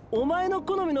お前の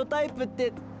好みのタイプっ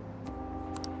て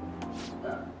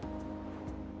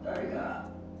誰が？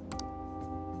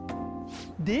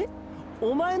で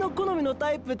お前の好みの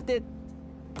タイプって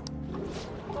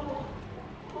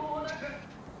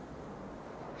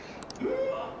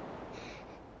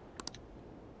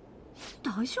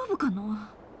大丈夫かな。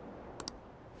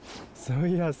そう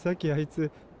いやさっきあい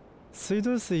つ水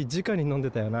道水直に飲んで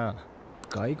たよな。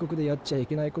外国でやっちゃい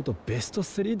けないことベスト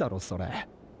3だろそれ。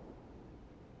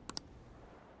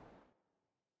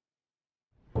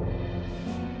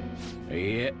いい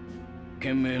え、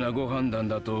賢明なご判断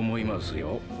だと思います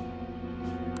よ。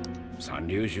三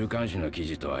流週刊誌の記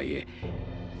事とはいえ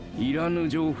いらぬ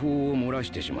情報を漏ら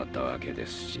してしまったわけで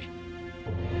すし、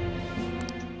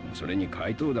それに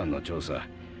怪盗団の調査、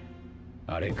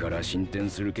あれから進展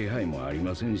する気配もあり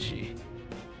ませんし、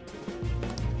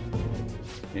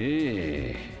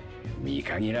見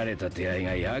限られた手合い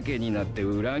がやけになって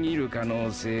裏切る可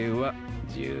能性は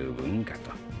十分か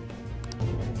と。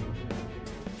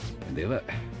では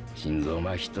心臓麻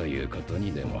痺ということ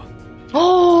にでも。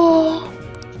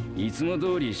いつも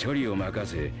通り処理を任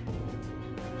せ。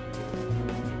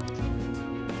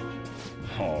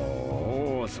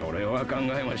ほう、それは考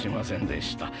えもしませんで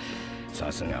した。さ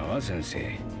すがは先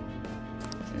生。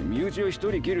身内を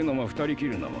一人切るのも二人切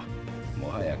るのもも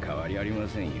はや変わりありま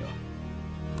せんよ。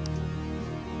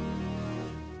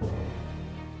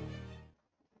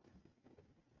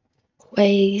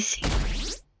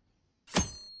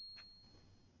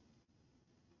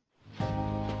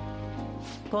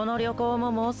この旅行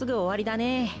ももうすぐ終わりだ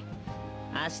ね。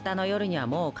明日の夜には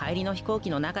もう帰りの飛行機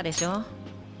の中でしょ。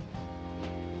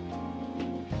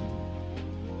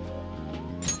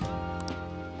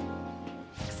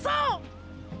くそ！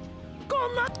こ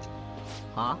んな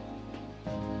は？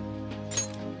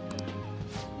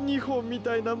日本み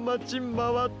たいな街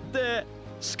回って、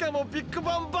しかもビッグ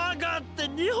バンバーガーって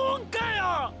日本か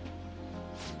よ。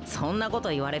そんなこと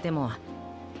言われても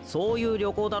そういう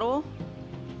旅行だろ。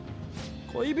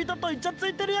恋人とイチャつ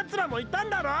いてるやつらもいたん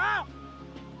だろ。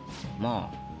ま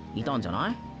あいたんじゃ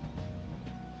ない？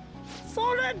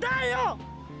それだよ。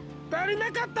足りな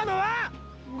かったのは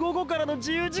午後からの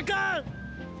自由時間。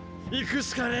行く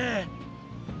しかねえ。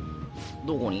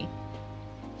どこに？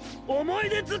思い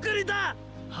出作りだ。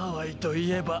ハワイとい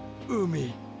えば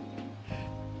海。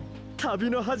旅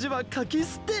の恥はかき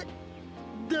捨て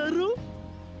だろ。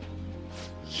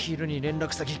昼に連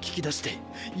絡先聞き出して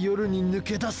夜に抜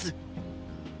け出す。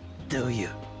どういう？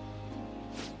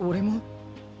俺も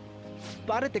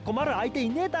バレて困る相手い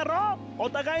ねえだろ、お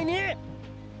互いに。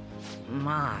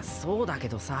まあそうだけ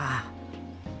どさ。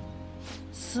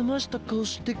済ました顔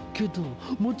してっけど、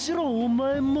もちろんお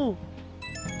前も。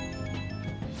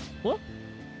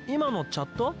今のチャッ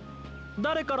ト？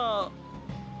誰から？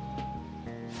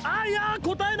あ、いや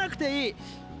答えなくていい。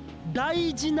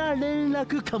大事な連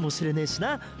絡かもしれねえし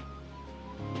な。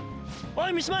お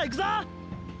い三島行くぞ。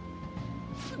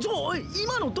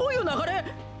今のどういう流れ？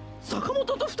坂本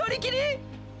と二人きり？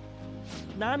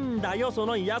なんだよそ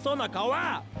の嫌そうな顔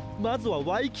は。まずは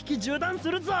ワイキキ縦断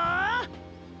するぞ。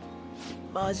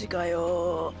マジか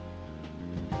よ。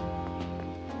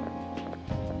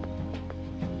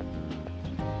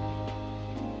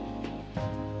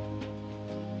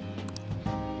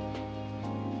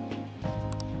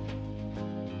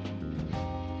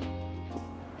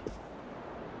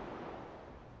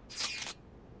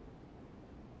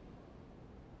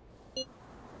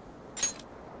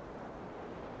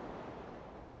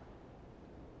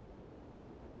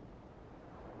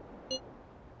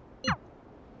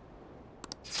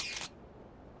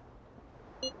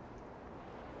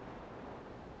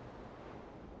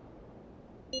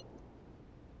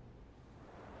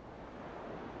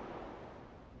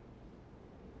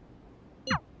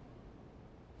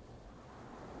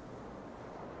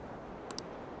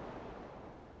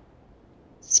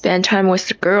Spend time with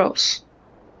the girls.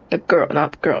 The girl,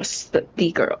 not girls, the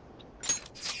girl.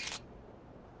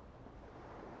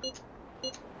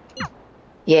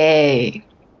 Yay.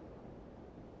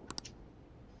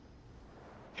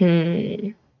 こ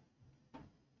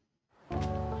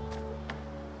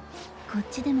っ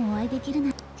ちでもお会いできる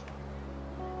な。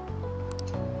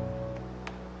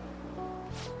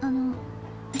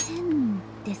変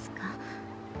ですか？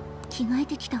着替え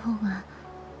てきた方が。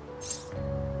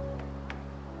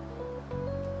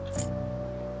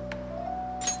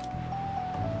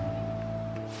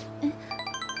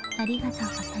ありがとう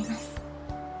ございます。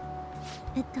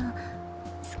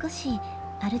少し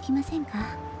歩きませんか？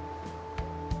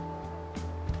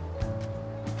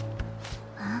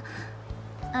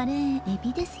あれエ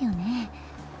ビですよね。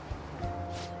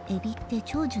エビって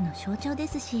長寿の象徴で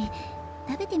すし、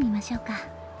食べてみましょうか。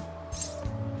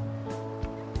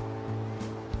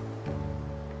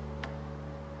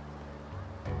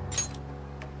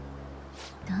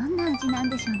どんな味なん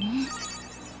でしょうね。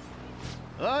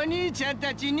お兄ちゃん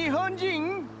たち日本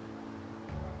人？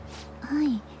は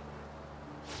い。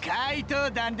怪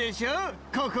盗団でしょ？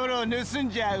心を盗ん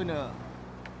じゃうの。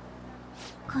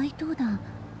怪盗団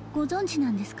ご存知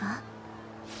なんですか？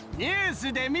ニュー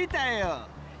スで見たよ。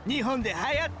日本で流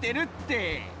行ってるっ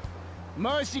て。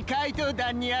もし怪盗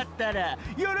団に会ったら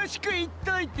よろしく言っ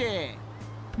といて。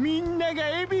みんな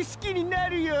がエビ好きにな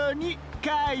るように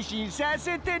改心さ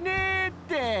せてねっ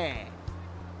て。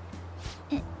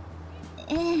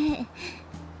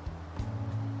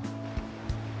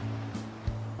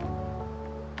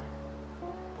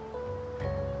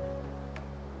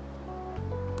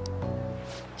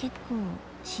結構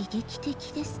刺激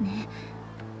的ですね。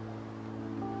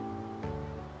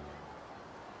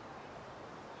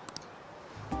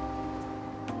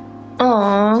綺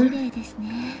麗です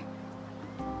ね。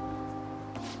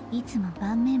いつも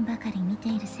盤面ばかり見て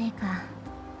いるせいか、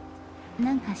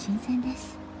なんか新鮮で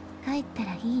す。帰った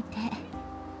らいい手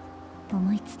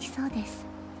思いつきそうです。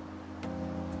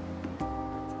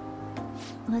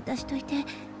私といて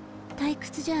退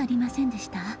屈じゃありませんでし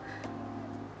た？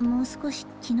もう少し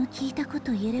気の利いたこ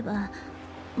と言えれば、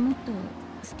もっと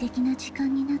素敵な時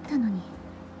間になったのに。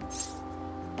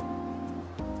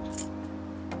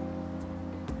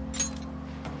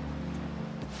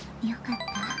よかった。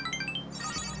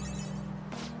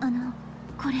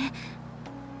これ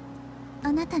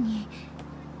あなたに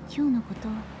今日のこ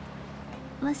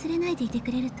と忘れないでいて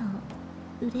くれると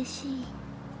嬉しい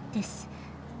です。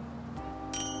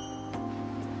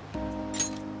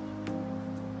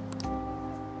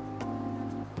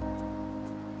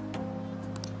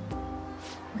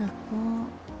学校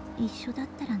一緒だっ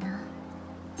たらな。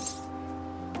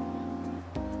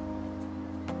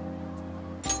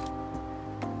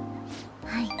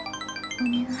はい、お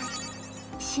願い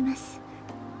します。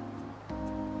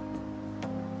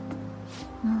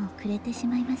もう暮れてし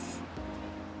まいます。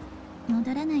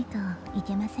戻らないとい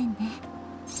けませんね。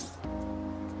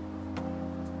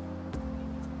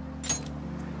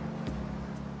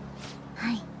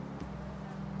はい。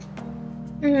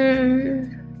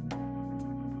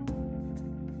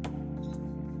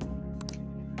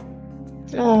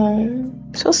Oh,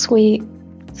 so sweet.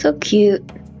 So cute.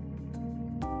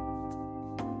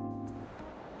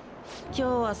 今日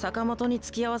は坂本に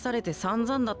付き合わされて散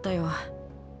々だったよ。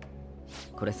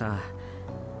これさ、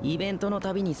イベントの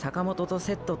たびに坂本と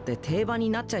セットって定番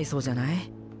になっちゃいそうじゃな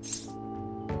い？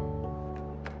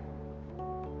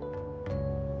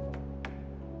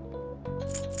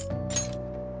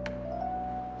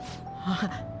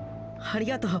あり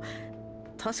がとう。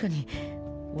確かに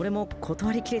俺も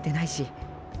断りきれてないし。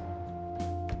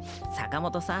坂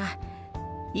本さ、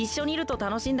一緒にいると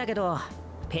楽しいんだけど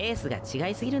ペースが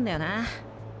違いすぎるんだよな。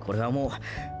これはもう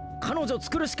彼女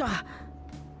作るしか。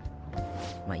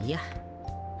まあいいや、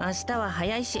明日は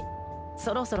早いし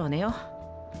そろそろ寝よう。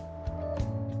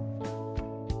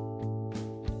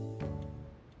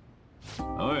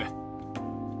おい。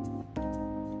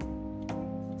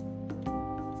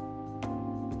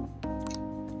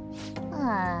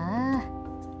ああ。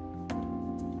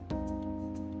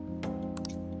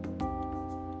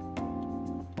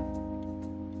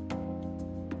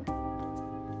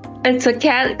It's a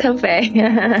cat cafe.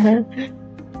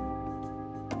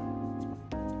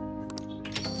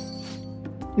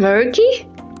 Maruki?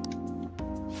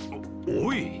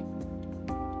 おい。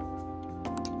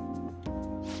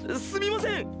すみま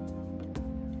せん。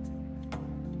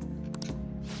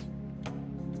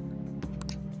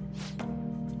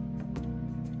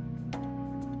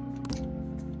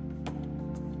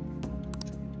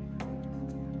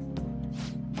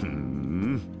ふ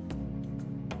ん。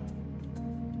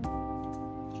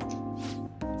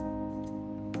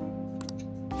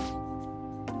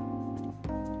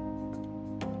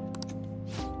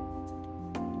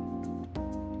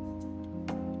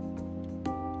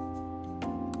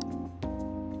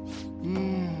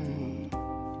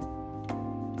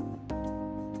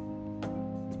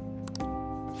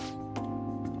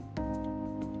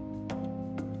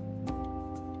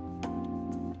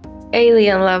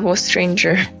Alien level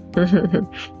stranger.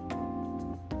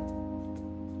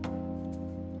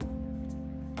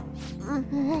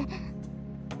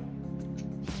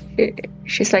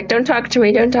 She's like, don't talk to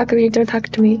me, don't talk to me, don't talk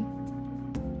to me.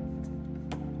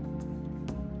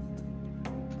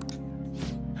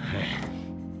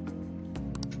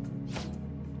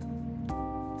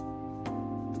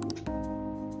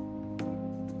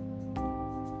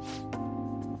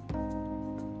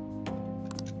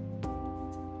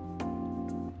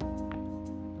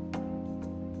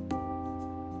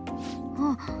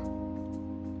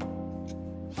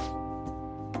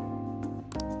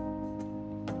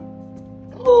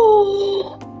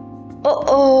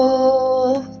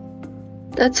 Uh-oh.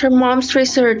 That's her mom's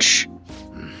research.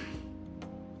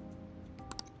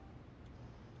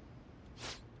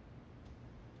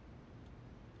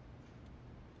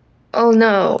 Oh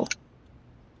no.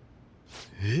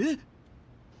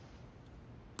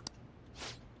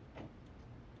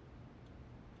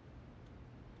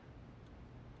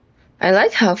 I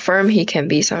like how firm he can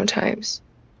be sometimes.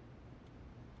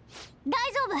 大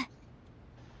丈夫。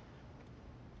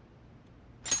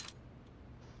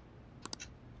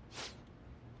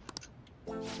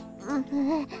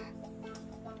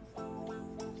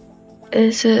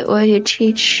Is it what you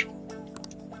teach?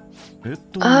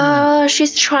 Ah,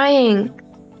 she's trying.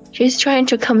 She's trying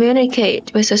to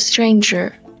communicate with a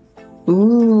stranger.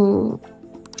 Ooh.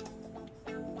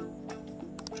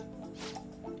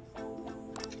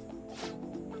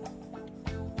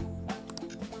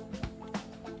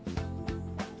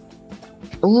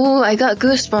 Ooh, I got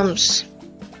goosebumps.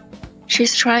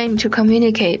 She's trying to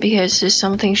communicate because it's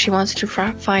something she wants to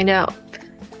find out.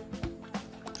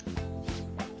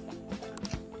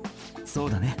 そう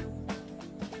だね。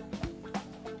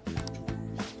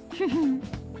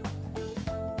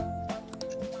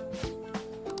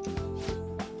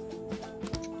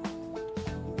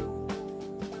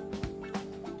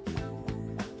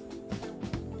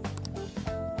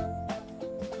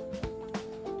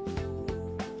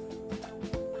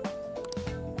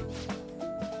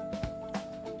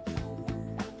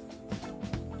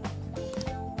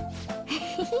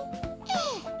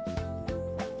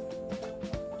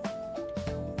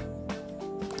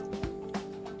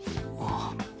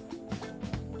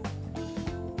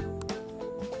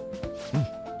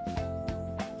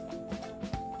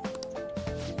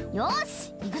よ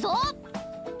し、行くぞ。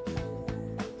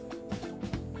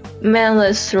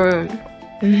Manless room.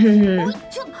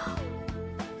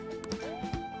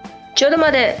 ちょっと待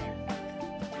って。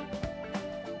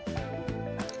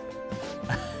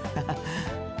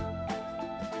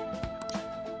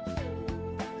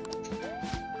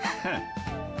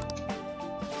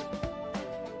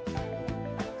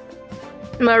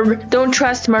Don't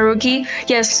trust Maruki.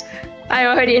 Yes, I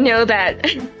already know that.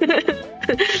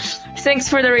 Thanks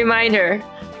for the reminder.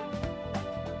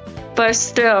 But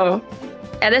still,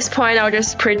 at this point, I'll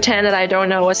just pretend that I don't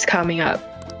know what's coming up.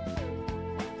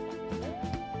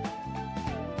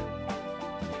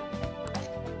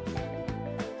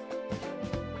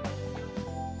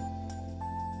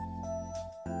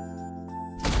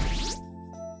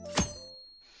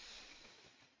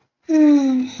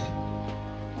 Hmm.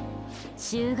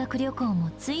 修学旅行も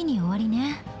ついに終わり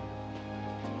ね。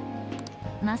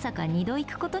まさか2度行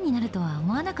くことになるとは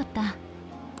思わなかった。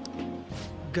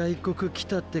外国来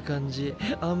たって感じ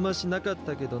あんましなかっ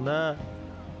たけどな。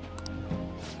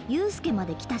ユウスケま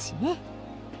で来たしね。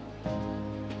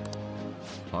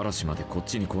嵐までこっ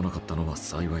ちに来なかったのは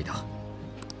幸いだ。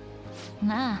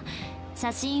まあ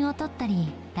写真を撮った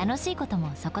り楽しいこと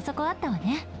もそこそこあったわ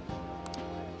ね。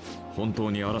本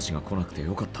当に嵐が来なくて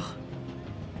よかった。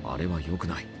あれは良く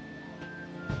ない。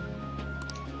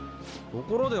と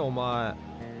ころでお前、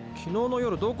昨日の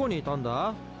夜どこにいたん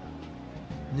だ？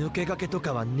抜け駆けと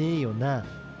かはねえよな。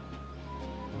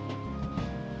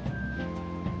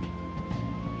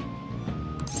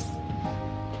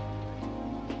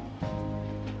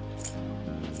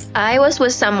I was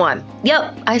with someone.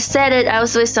 Yep, I said it. I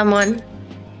was with someone. て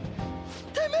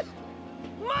めえ、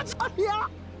マジいや。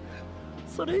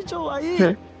それ以上はいい。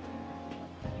へ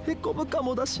こむか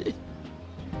もだし。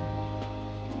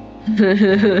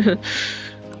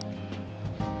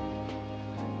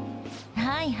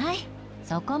はいはい、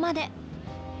そこまで。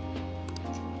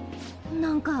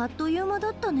なんかあっという間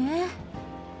だったね。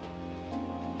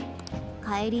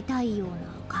帰りたいよう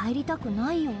な、帰りたく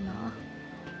ないような。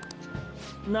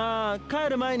なあ、帰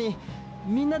る前に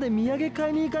みんなで土産買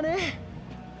いに行かね？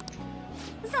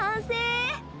賛成。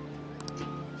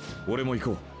俺も行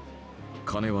こう。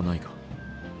金はないか。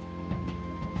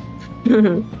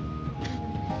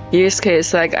Yusuke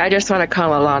is like, I just want to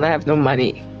come along. I have no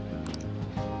money.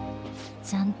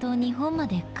 ちゃんと日本ま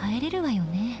で帰れるわよ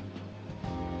ね。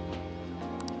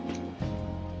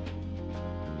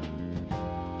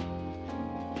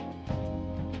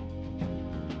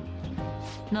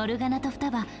モルガナと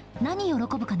双葉、何喜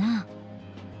ぶかな。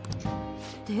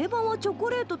定番はチョコ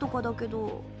レートとかだけ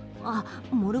ど、あ、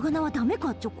モルガナはダメ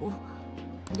か、チョコ。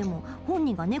でも本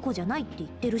人が猫じゃないって言っ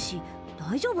てるし、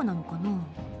大丈夫なのかな。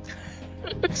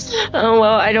Oh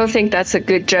well, I don't think that's a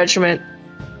good judgment.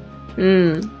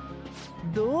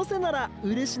 どうせなら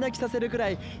嬉し泣きさせるくら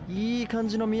いいい感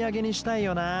じの土産にしたい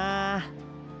よな。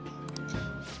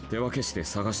手分けして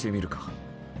探してみるか。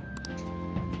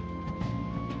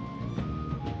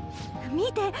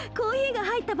見て、コーヒーが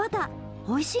入ったバター、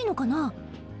美味しいのかな。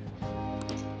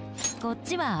こっ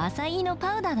ちはアサイーの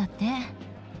パウダーだって。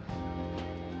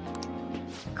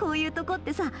こういうとこっ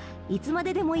てさ、いつま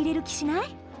ででも入れる気しな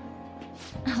い？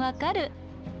わかる。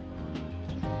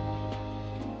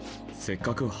せっ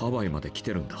かくハワイまで来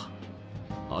てるんだ。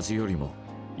味よりも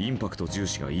インパクト重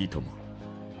視がいいと思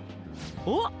う。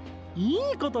お、い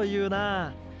いこと言う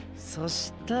な。そ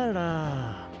した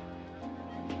ら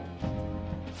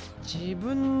自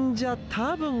分じゃ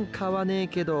多分買わねえ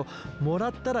けど、もら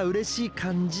ったら嬉しい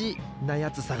感じな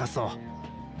やつ探そ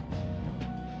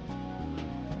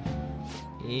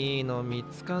う。いいの見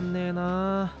つかんねえ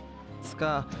な。つ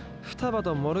か双葉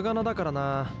とモルガナだから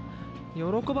な。喜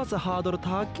ばすハードル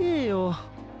高えよ。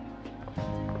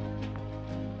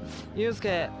ユウス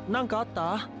ケ、なんかあっ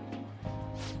た？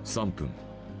 3分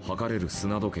測れる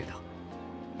砂時計だ。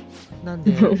なん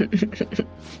で？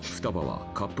双葉は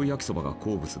カップ焼きそばが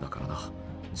好物だからな。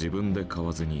自分で買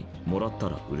わずにもらった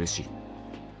ら嬉しい。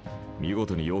見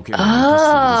事に要件を満た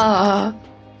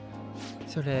し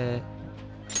ているじゃん。それ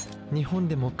日本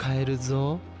でも買える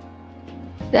ぞ。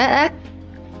That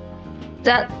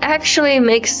actually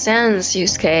makes sense,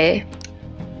 Yusuke.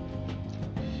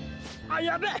 あ、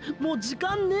やべ、もう時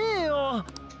間ねえよ。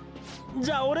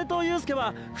じゃあ俺とユウスケ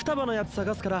は双葉のやつ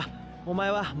探すから、お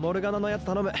前はモルガナのやつ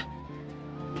頼む。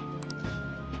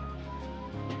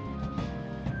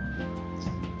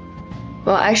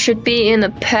Well, I should be in a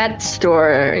pet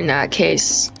store in that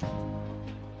case.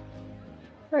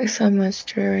 Like someone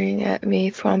staring at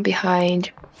me from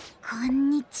behind. こ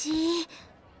んにち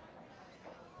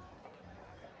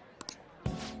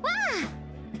は。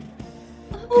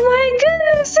Oh my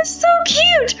goodness, that's so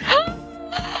cute!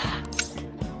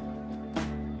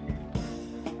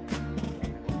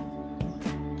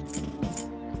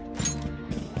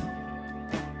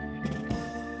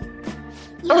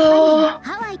 Oh,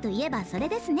 ハワイといえばそれ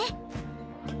ですね。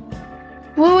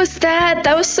 what was that?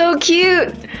 That was so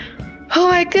cute! Oh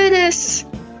my goodness!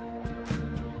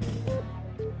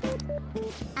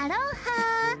 アロ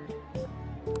ハ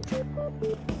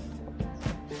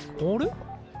あれ？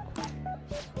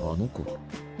あの子。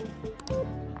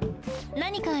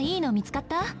何かいいの見つかっ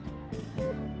た？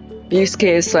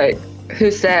 Yusuke is like,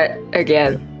 who's that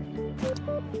again?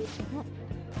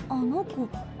 あの子。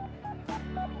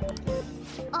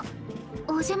あ、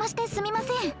お邪魔してすみませ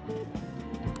ん。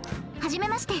はじめ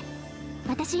まして。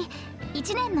私、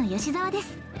1年の吉沢で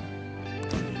す。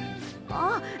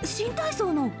あ、新体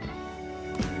操の。はい、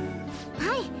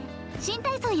新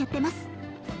体操やってます。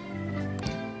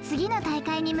次の大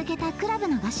会に向けたクラブ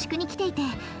の合宿に来ていて、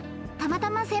たまた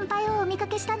ま先輩をお見か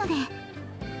けしたので。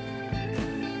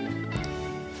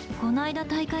こないだ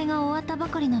大会が終わったば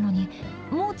かりなのに、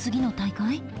もう次の大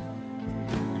会？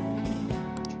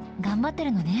頑張って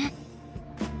るのね。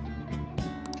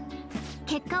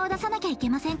結果を出さなきゃいけ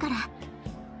ませんから。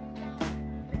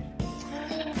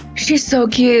She's so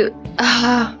cute.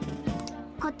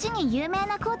 こっちに有名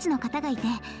なコーチの方がいて、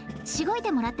しごい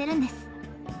てもらってるんです。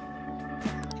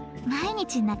毎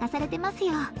日泣かされてます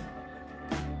よ。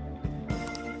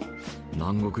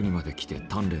南国にまで来て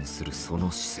鍛錬するそ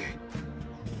の姿勢、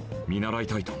見習い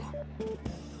たいと思う。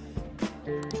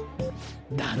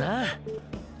だな。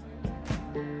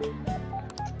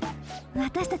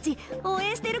私たち応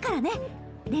援してるからね。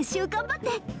練習頑張って。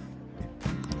はい、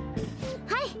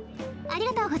あり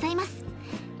がとうございます。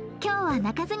今日は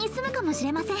泣かずに済むかもし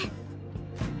れません。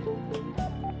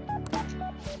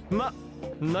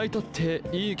泣いたって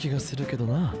いい気がするけど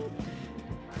な。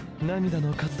涙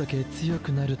の数だけ強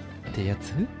くなるってや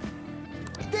つ？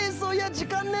で、そういや時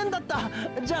間ねえんだった。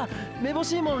じゃあめぼ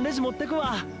しいもんレジ持ってく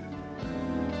わ。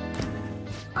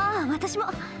ああ、私も。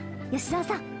吉沢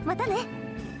さん、またね。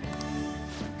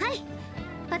はい、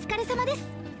お疲れ様です。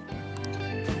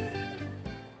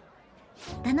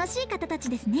楽しい方たち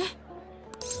ですね。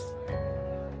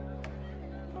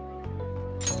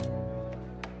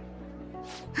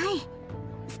はい、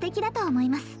素敵だと思い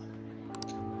ます。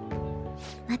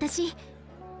私、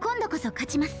今度こそ勝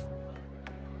ちます。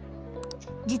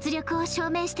実力を証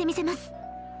明してみせます。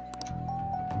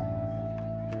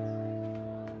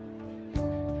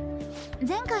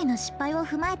前回の失敗を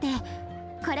踏まえて、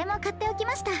これも買っておき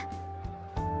ました。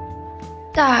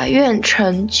大愿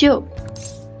成就。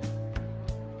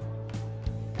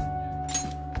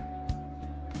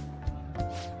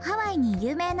ハワイに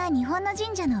有名な日本の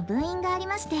神社の分院があり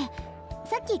まして、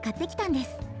さっき買ってきたんで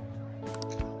す。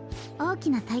大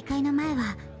きな大会の前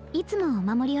はいつもお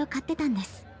守りを買ってたんで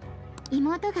す。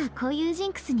妹がこういうジ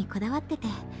ンクスにこだわってて。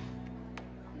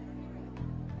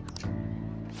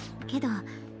けど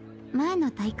前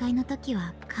の大会の時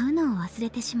は買うのを忘れ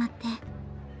てしまって。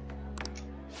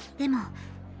でも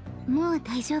もう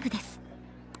大丈夫です。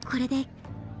これで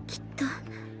きっと。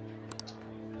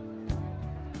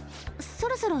そ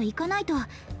ろそろ行かないと。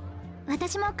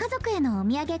私も家族へのお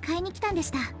土産買いに来たんで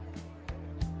した。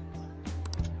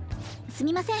す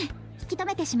みません、引き止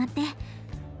めてしまって。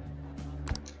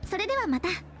それではまた。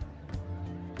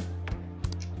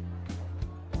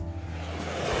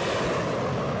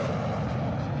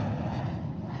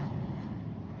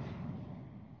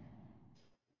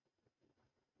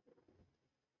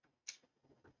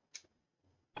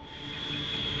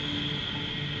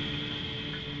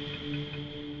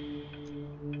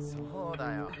そう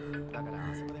だよ。だか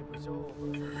らあそこで部長を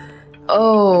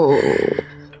Oh.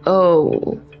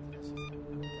 Oh.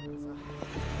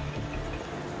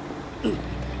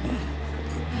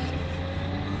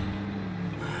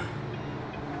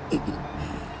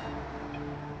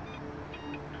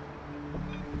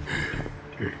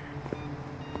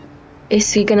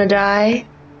 Is he gonna die?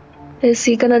 Is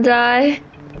he gonna die?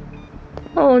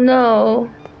 Oh no.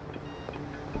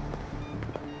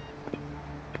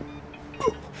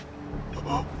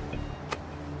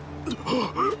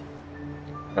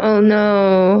 Oh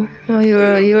no. Oh,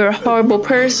 you're a horrible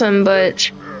person,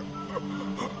 but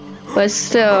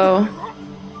still.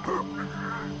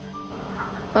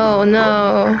 Oh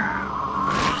no.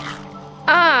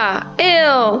 Ah,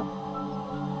 ew.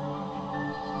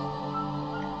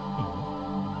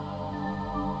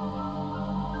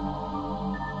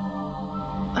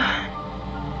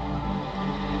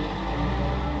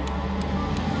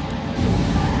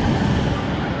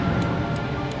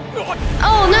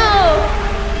 Oh no!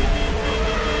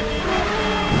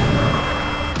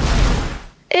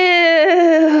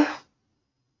 Ew.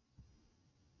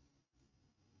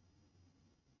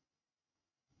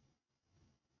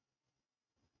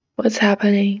 What's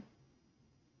happening?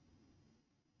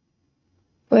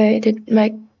 Wait,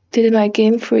 did my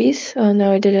game freeze? Oh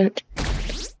no, it didn't.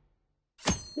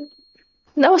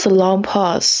 That was a long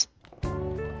pause.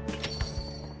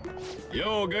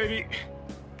 Yo, Gaby.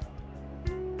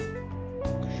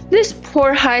 This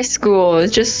poor high school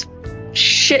is just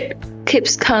shit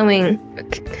keeps coming,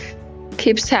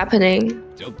 keeps happening.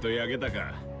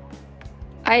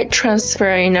 I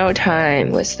transfer in no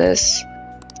time with this.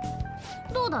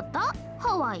 どうだった？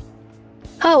ハワイ。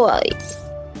Hawaii.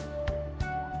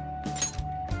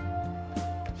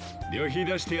 旅費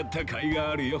出してやった甲斐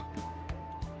があるよ。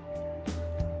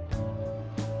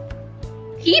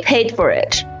He paid for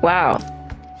it. Wow.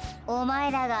 お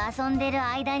前らが遊んでる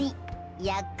間に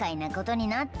厄介なことに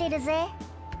なってるぜ。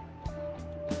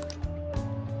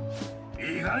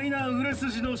意外な売れ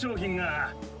筋の商品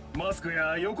がマスク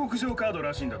や予告状カード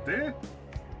らしいんだって。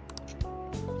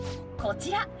こ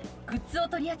ちらグッズを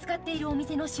取り扱っているお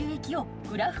店の収益を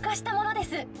グラフ化したもので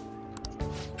す。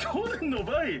去年の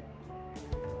倍。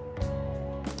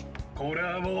これ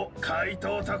はもう怪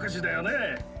盗特需だよね。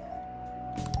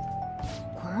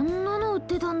こんなの売っ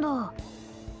てたんだ。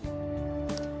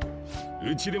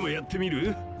うちでもやってみ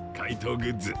る？怪盗グ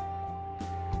ッズ。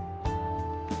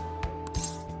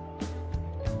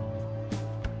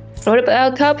What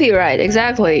about copyright?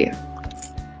 Exactly.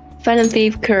 Fan and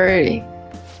thief curry.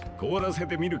 凍らせ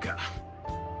てみるか。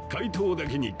怪盗だ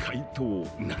けに怪盗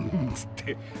なんつっ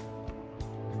て。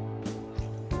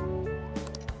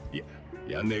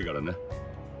やんねえからな。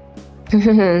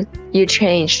You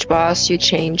changed, boss. You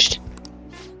changed.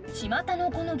 巷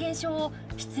のこの現象を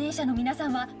出演者の皆さ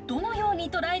んはどのように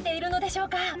捉えているのでしょう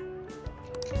か。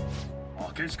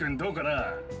明智君どうか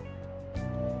な。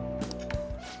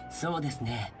そうです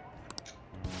ね。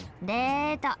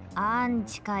出た、アン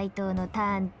チ怪盗の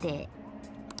探偵。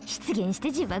出現して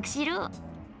自爆しろ。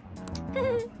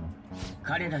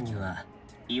彼らには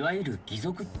いわゆる義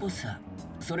賊っぽさ、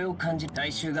それを感じ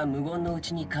大衆が無言のう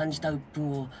ちに感じた鬱憤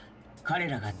を彼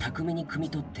らが巧みに汲み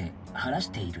取って晴らし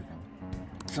ている。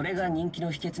それが人気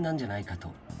の秘訣なんじゃないか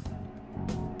と。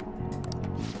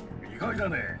意外だ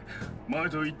ね。前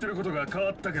と言ってることが変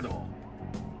わったけど。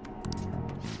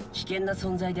危険な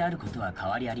存在であることは変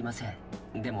わりありません。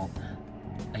でも、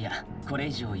いや、これ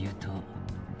以上言うと。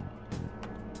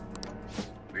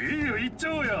いいよ、言っち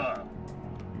ゃおうよ。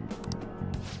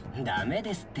ダメ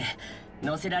ですって。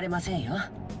乗せられませんよ。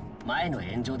前の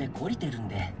炎上で懲りてるん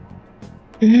で。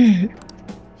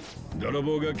泥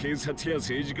棒が警察や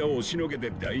政治家を押しのけ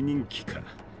て大人気か。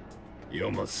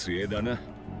世も末だな。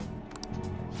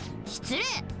失礼。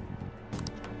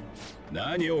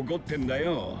何怒ってんだ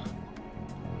よ。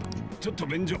ちょっと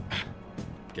便所。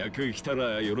客来た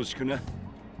らよろしくな。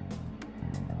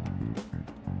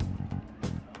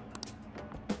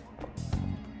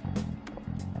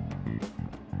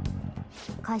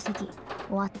解析終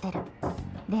わってる。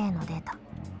例のデータ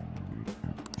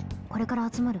これか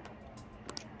ら集まる。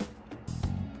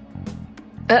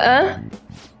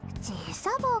時差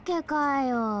ボケか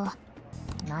よ。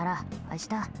なら明日。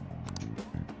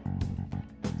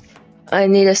 I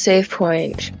need a save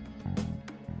point.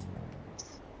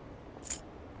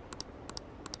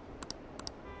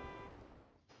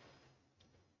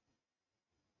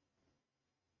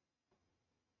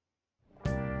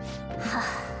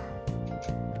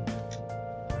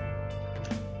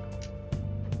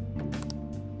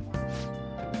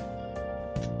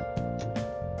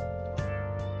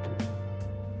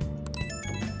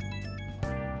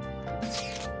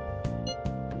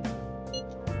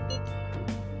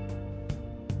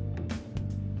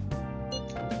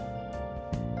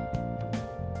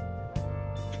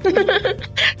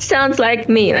 Sounds like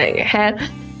me, like had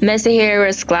messy hair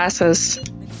with glasses.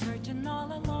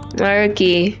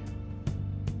 Murky.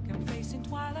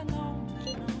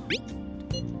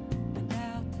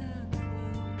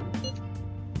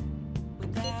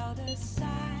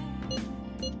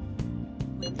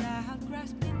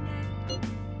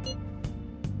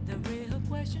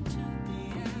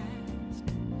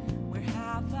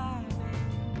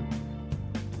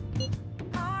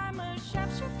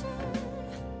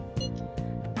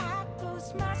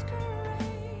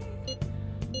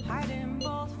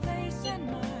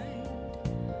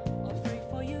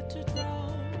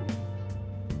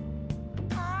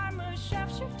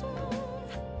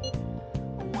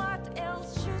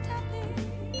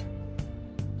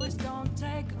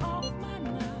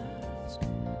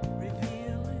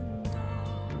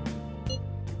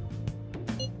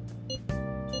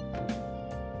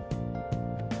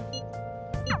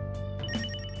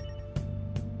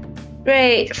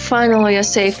 Great, finally a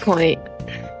save point.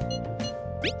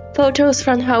 Photos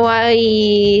from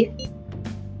Hawaii.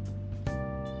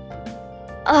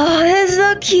 Oh, that's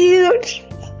so cute.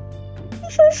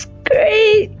 This is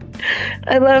great.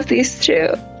 I love these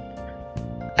two.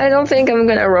 I don't think I'm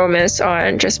gonna romance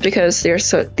on just because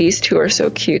these two are so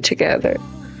cute together.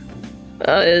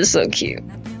 Oh, it is so cute.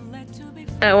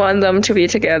 I want them to be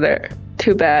together.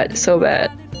 Too bad, so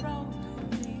bad.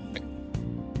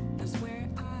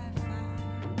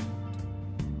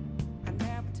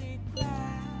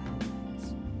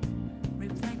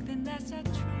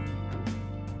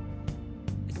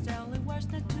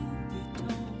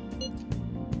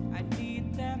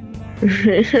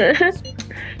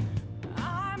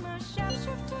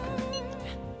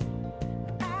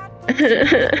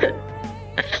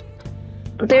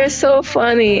 They're so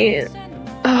funny.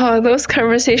 Oh, those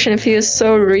conversations feel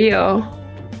so real.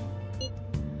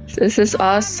 This is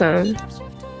awesome.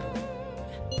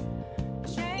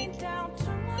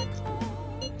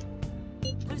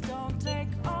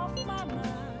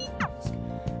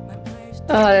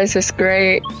 Oh, this is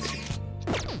great.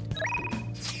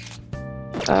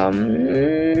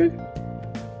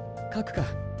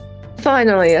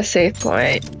 Finally a save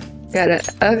point.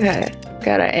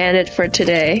 Gotta end it for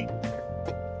today.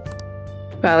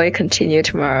 Probably continue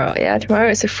tomorrow. Yeah,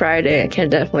 tomorrow is a Friday. I can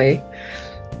definitely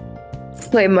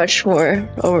play much more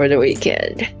over the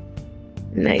weekend.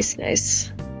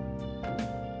 Nice.